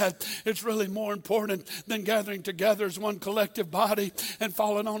all of that, it's really more important than gathering together as one collective body and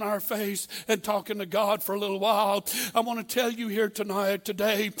falling on our face and talking to God for a little while. I want to tell you here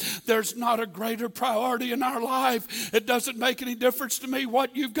today, there's not a greater priority in our life. It doesn't make any difference to me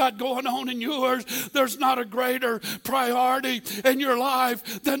what you've got going on in yours. There's not a greater priority in your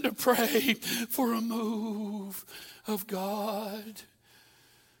life than to pray for a move of God.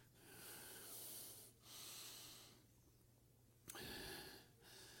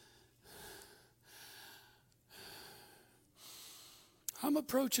 I'm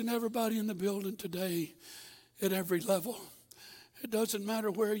approaching everybody in the building today at every level. It doesn't matter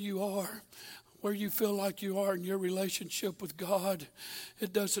where you are, where you feel like you are in your relationship with God.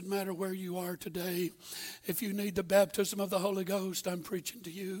 It doesn't matter where you are today. If you need the baptism of the Holy Ghost, I'm preaching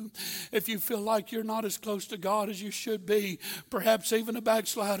to you. If you feel like you're not as close to God as you should be, perhaps even a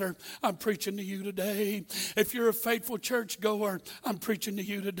backslider, I'm preaching to you today. If you're a faithful churchgoer, I'm preaching to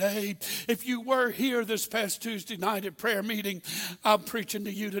you today. If you were here this past Tuesday night at prayer meeting, I'm preaching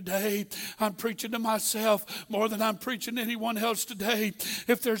to you today. I'm preaching to myself more than I'm preaching to anyone else today.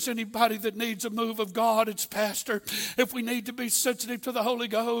 If there's anybody that needs a move of God, it's pastor. If we need to be sensitive to the Holy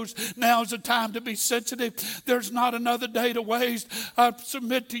Ghost, now's the time to be sensitive. There's not another day to waste. I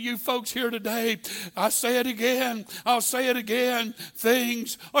submit to you folks here today. I say it again. I'll say it again.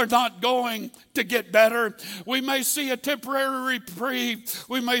 Things are not going to get better. We may see a temporary reprieve.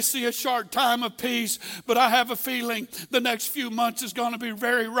 We may see a short time of peace, but I have a feeling the next few months is going to be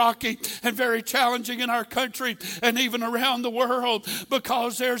very rocky and very challenging in our country and even around the world,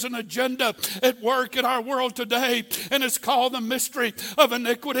 because there's an agenda at work in our world today, and it's called the mystery of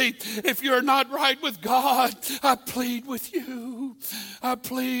iniquity. If you're not right with God, I plead with you. I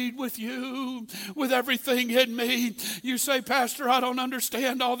plead with you with everything in me. You say, Pastor, I don't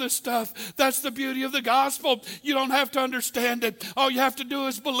understand all this stuff. That's the beauty of the gospel. You don't have to understand it. All you have to do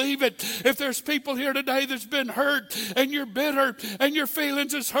is believe it. If there's people here today that's been hurt and you're bitter and your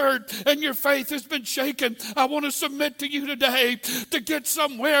feelings is hurt and your faith has been shaken, I want to submit to you today to get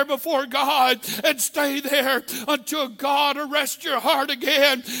somewhere before God and stay there until God arrests your heart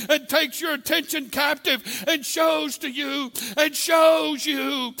again and takes your attention captive and shows to you and shows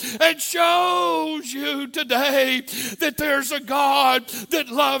you and shows you today that there's a God that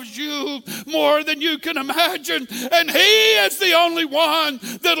loves you more than you can imagine, and He is the only one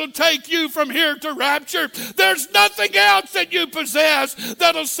that'll take you from here to rapture. There's nothing else that you possess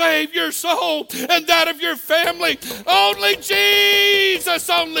that'll save your soul and that of your family. Only Jesus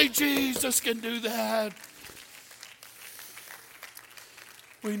can do that.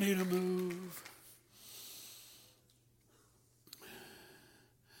 We need a move.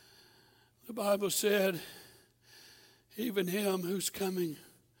 The Bible said, even him who's coming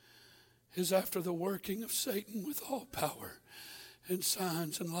is after the working of Satan with all power and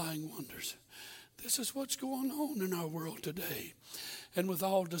signs and lying wonders. This is what's going on in our world today. And with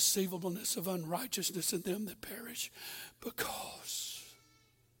all deceivableness of unrighteousness in them that perish, because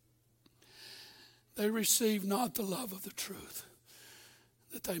they receive not the love of the truth,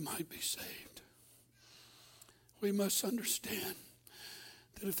 that they might be saved. We must understand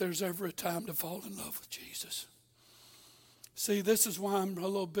that if there's ever a time to fall in love with Jesus. See, this is why I'm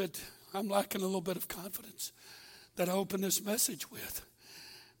lacking a little bit of confidence that I open this message with.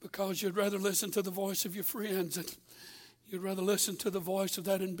 Because you'd rather listen to the voice of your friends, and you'd rather listen to the voice of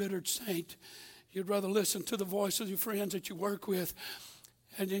that embittered saint. You'd rather listen to the voice of your friends that you work with.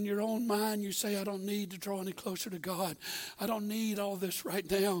 And in your own mind, you say, I don't need to draw any closer to God. I don't need all this right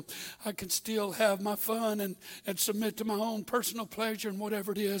now. I can still have my fun and submit to my own personal pleasure and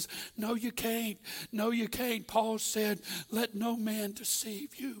whatever it is. No, you can't. No, you can't. Paul said, let no man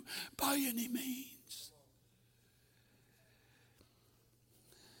deceive you by any means.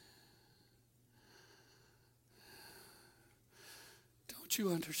 Don't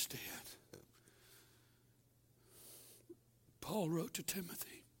you understand? Paul wrote to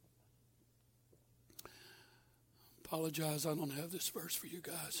Timothy. Apologize, I don't have this verse for you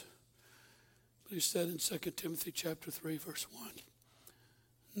guys. But he said in 2 Timothy chapter 3, verse 1,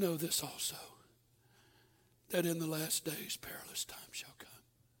 know this also, that in the last days perilous times shall come.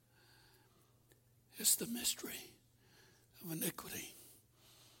 It's the mystery of iniquity.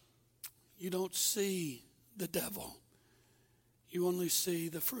 You don't see the devil. You only see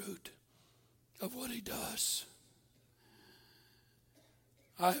the fruit of what he does.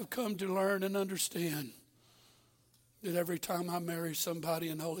 I have come to learn and understand that every time I marry somebody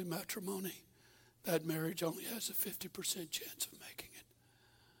in holy matrimony, that marriage only has a 50% chance of making it.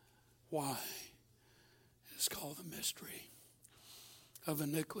 Why? It's called the mystery of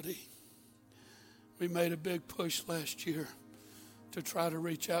iniquity. We made a big push last year to try to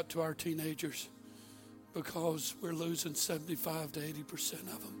reach out to our teenagers because we're losing 75 to 80%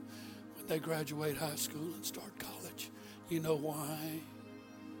 of them when they graduate high school and start college. You know why?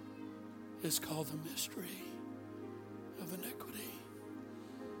 It's called the mystery of iniquity.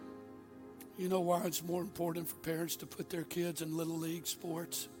 You know why it's more important for parents to put their kids in little league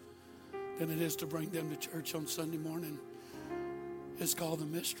sports than it is to bring them to church on Sunday morning? It's called the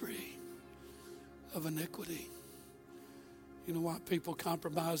mystery of iniquity. You know why people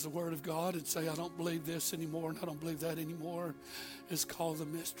compromise the Word of God and say, I don't believe this anymore and I don't believe that anymore? It's called the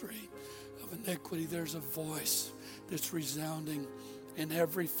mystery of iniquity. There's a voice that's resounding in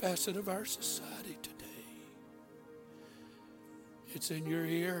every facet of our society today. It's in your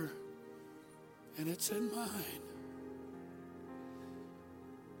ear and it's in mine.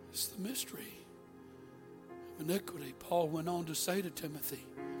 It's the mystery of iniquity. Paul went on to say to Timothy,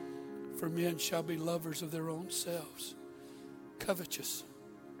 for men shall be lovers of their own selves, covetous,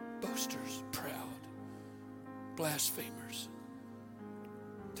 boasters, proud, blasphemers,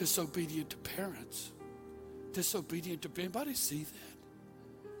 disobedient to parents, disobedient to anybody see that?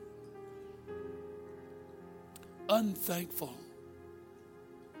 Unthankful,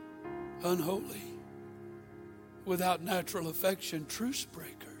 unholy, without natural affection, truce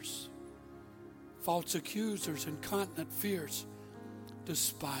breakers, false accusers, incontinent, fierce,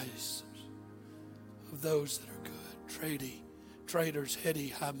 despisers of those that are good, traitors, heady,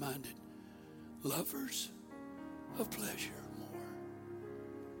 high-minded, lovers of pleasure more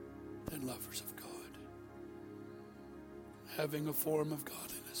than lovers of God, having a form of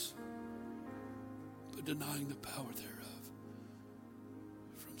godliness, but denying the power thereof.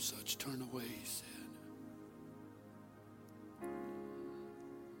 From such turn away, he said.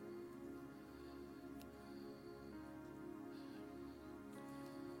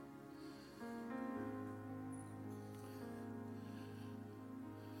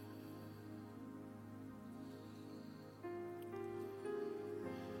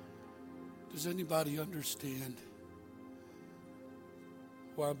 Does anybody understand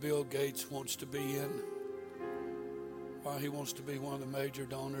why Bill Gates wants to be in? Why he wants to be one of the major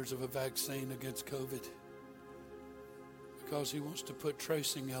donors of a vaccine against COVID? Because he wants to put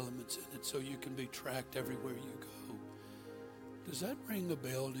tracing elements in it so you can be tracked everywhere you go. Does that ring a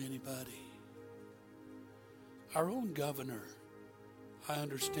bell to anybody? Our own governor, I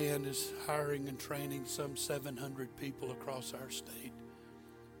understand, is hiring and training some 700 people across our state.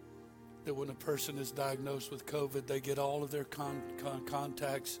 That when a person is diagnosed with COVID, they get all of their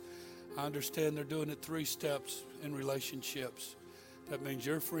contacts. I understand they're doing it 3 steps in relationships. That means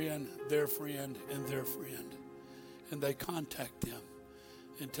your friend, and their friend. And they contact them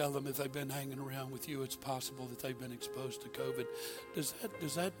and tell them if they've been hanging around with you, it's possible that they've been exposed to COVID.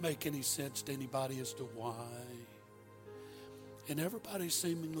 Does that make any sense to anybody as to why? And everybody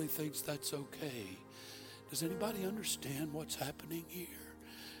seemingly thinks that's okay. Does anybody understand what's happening here?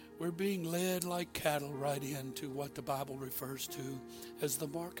 We're being led like cattle right into what the Bible refers to as the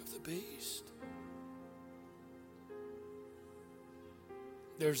mark of the beast.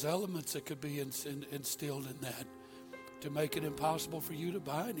 There's elements that could be instilled in that to make it impossible for you to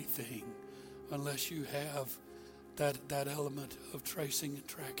buy anything unless you have that element of tracing and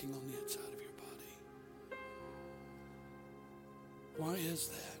tracking on the inside of your body. Why is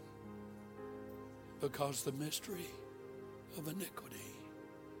that? Because the mystery of iniquity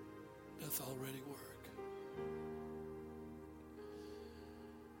doth already work.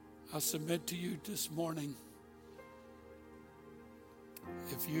 I submit to you this morning,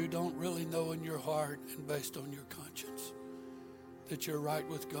 if you don't really know in your heart and based on your conscience that you're right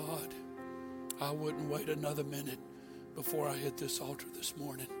with God, I wouldn't wait another minute before I hit this altar this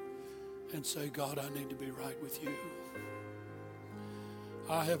morning and say, God, I need to be right with you.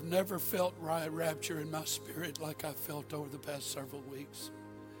 I have never felt rapture in my spirit like I felt over the past several weeks.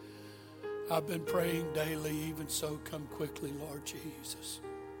 I've been praying daily, even so, come quickly, Lord Jesus.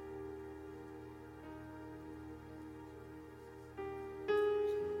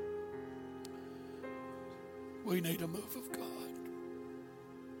 We need a move of God.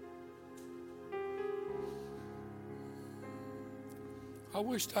 I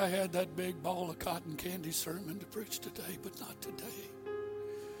wished I had that big ball of cotton candy sermon to preach today, but not today.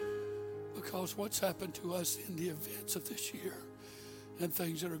 Because what's happened to us in the events of this year and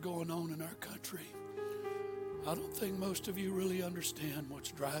things that are going on in our country, I don't think most of you really understand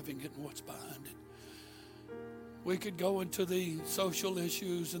what's driving it and what's behind it. We could go into the social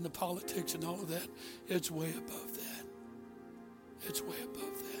issues and the politics and all of that. It's way above that. It's way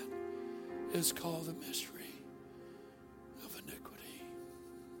above that. It's called the mystery of iniquity.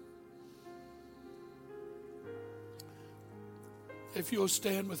 If you'll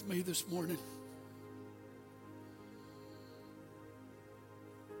stand with me this morning.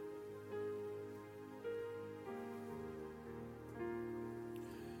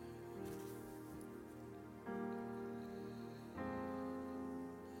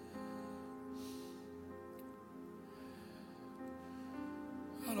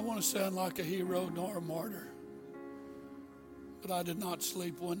 I don't want to sound like a hero nor a martyr, but I did not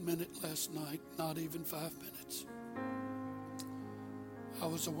sleep 1 minute last night, not even 5 minutes. I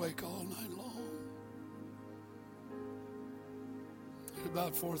was awake all night long. At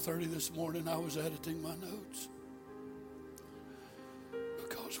about 4:30 this morning, I was editing my notes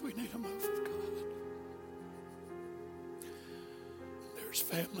because we need a move of God. There's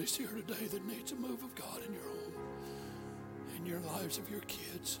families here today that needs a move of God in your home. In your lives of your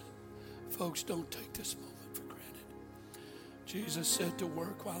kids. Folks, don't take this moment for granted. Jesus said to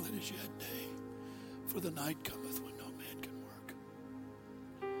work while it is yet day, for the night cometh when no man can work.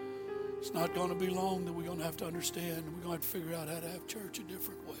 It's not going to be long that we're going to have to understand, and we're going to have to figure out how to have church a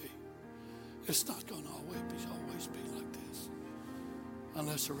different way. It's not going to always be like this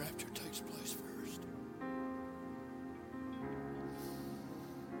unless the rapture takes place first.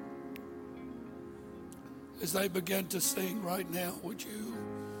 As they begin to sing right now, would you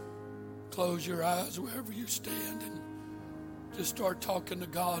close your eyes wherever you stand and just start talking to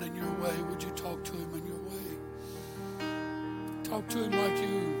God in your way? Would you talk to Him in your way? Talk to Him like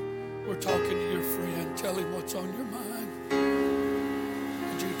you were talking to your friend. Tell Him what's on your mind.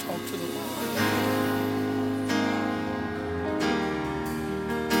 Would you talk to the Lord?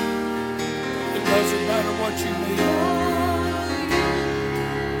 It doesn't matter what you need.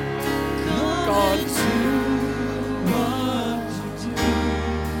 God is here.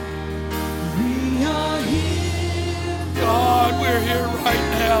 God, we're here right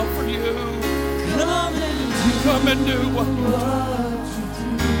now for you. Come and do what you do.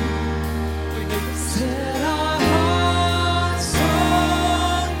 We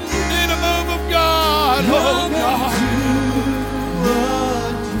need a move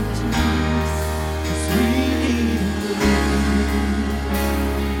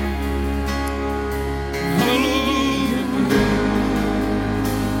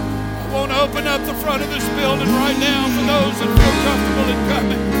open up the front of this building right now for those that feel comfortable in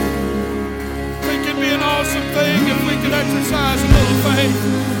coming. I think it'd be an awesome thing if we could exercise a little faith.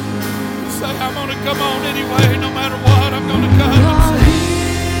 Say, I'm going to come on anyway, no matter what, I'm going to come and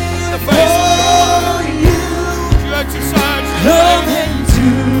see the face of God. Would you exercise your faith?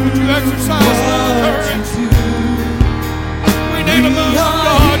 Would you exercise a little courage? We need a move of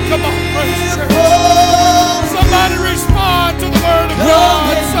God. Come on, Grace Church. Somebody respond to the word of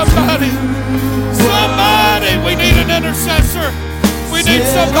God. Somebody, we need an intercessor. We need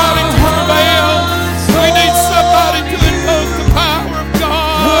somebody to prevail. We need somebody to invoke the power of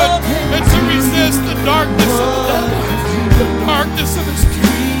God and to resist the darkness of the devil, the darkness of his kingdom.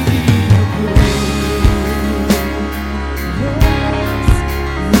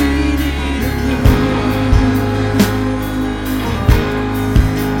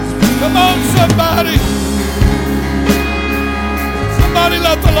 Come on, somebody. Somebody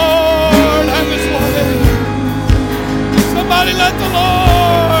let the Lord have his way. Somebody let the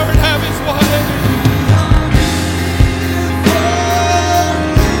Lord have his way.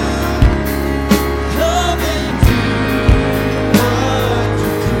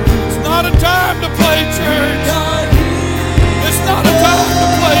 It's not a time to play church. It's not a time to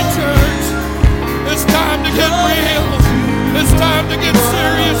play church. It's time to get real. It's time to get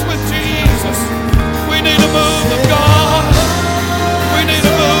serious with Jesus. We need a move of God. We need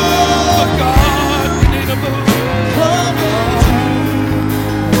a move of God. We need a move of God.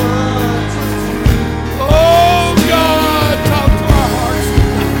 Oh God, talk to our hearts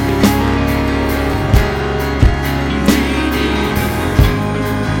tonight.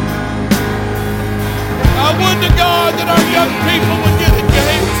 I would to God that our young people would get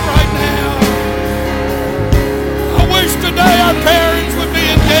engaged right now. I wish today our parents would be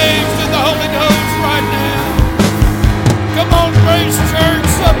engaged in the Holy Ghost right now. Come on, Grace Church,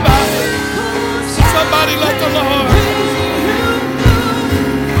 somebody let the Lord.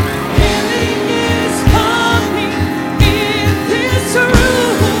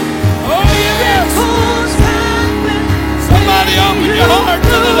 Oh yes, somebody open your heart to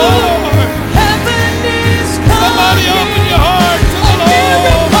the Lord. Somebody open your heart to the Lord.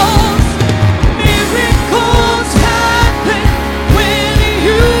 Miracles happen when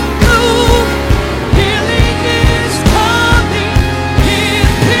you move. Healing is coming in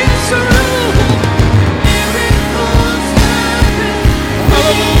this room. Miracles happen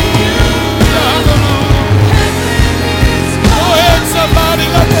when you move. Heaven is Go ahead, somebody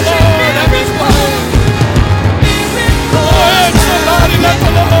let the Lord have his way. Go ahead, somebody let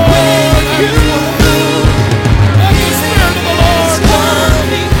the Lord